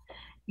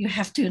 You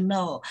have to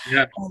know.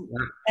 Yeah.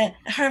 And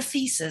her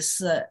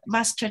thesis,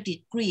 master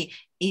degree,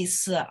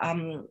 is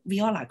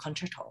viola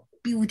concerto.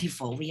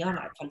 Beautiful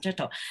viola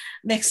concerto.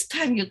 Next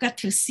time you got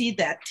to see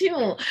that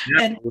too.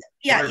 Yeah. And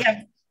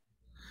yeah.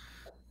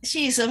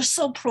 She is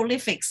so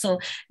prolific. So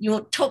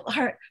you took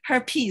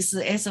her piece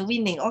as a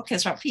winning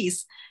orchestra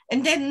piece,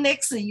 and then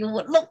next you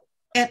would look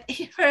at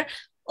her.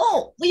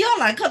 Oh,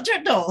 viola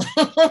concerto.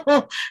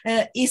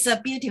 It's a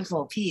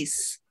beautiful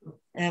piece.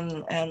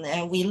 And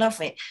we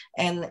love it.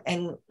 And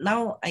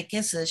now I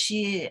guess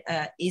she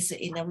is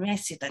in a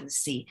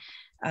residency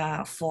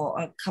for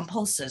a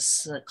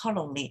composer's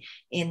colony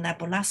in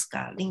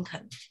Nebraska,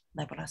 Lincoln,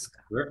 Nebraska.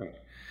 Perfect.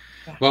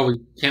 Well, we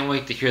can't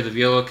wait to hear the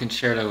viola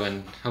concerto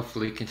and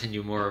hopefully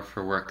continue more of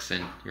her works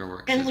and your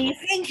works. And we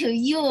thank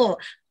you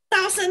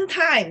 1,000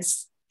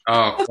 times.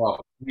 Oh,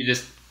 well, you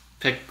just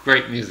picked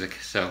great music,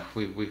 so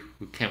we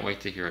can't wait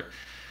to hear it.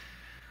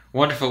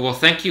 Wonderful. Well,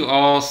 thank you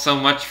all so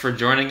much for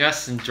joining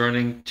us and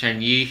joining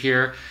Chen Yi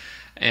here.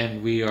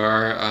 And we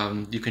are,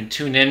 you can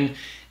tune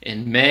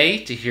in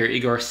May to hear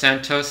Igor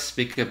Santos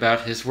speak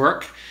about his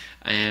work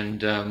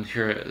and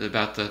hear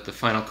about the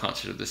final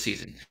concert of the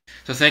season.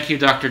 So thank you,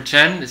 Dr.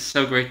 Chen. It's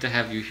so great to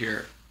have you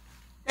here.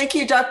 Thank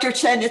you, Dr.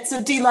 Chen. It's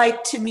a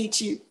delight to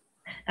meet you.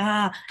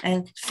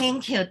 And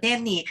thank you,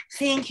 Danny.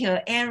 Thank you,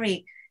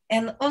 Eric.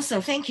 And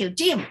also thank you,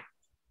 Jim.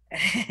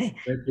 Thank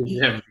you,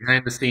 Jim,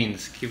 behind the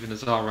scenes, keeping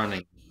this all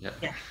running.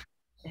 Yeah.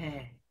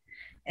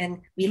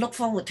 And we look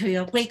forward to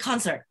your great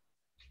concert.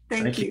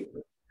 Thank you.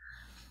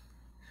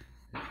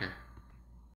 Take care.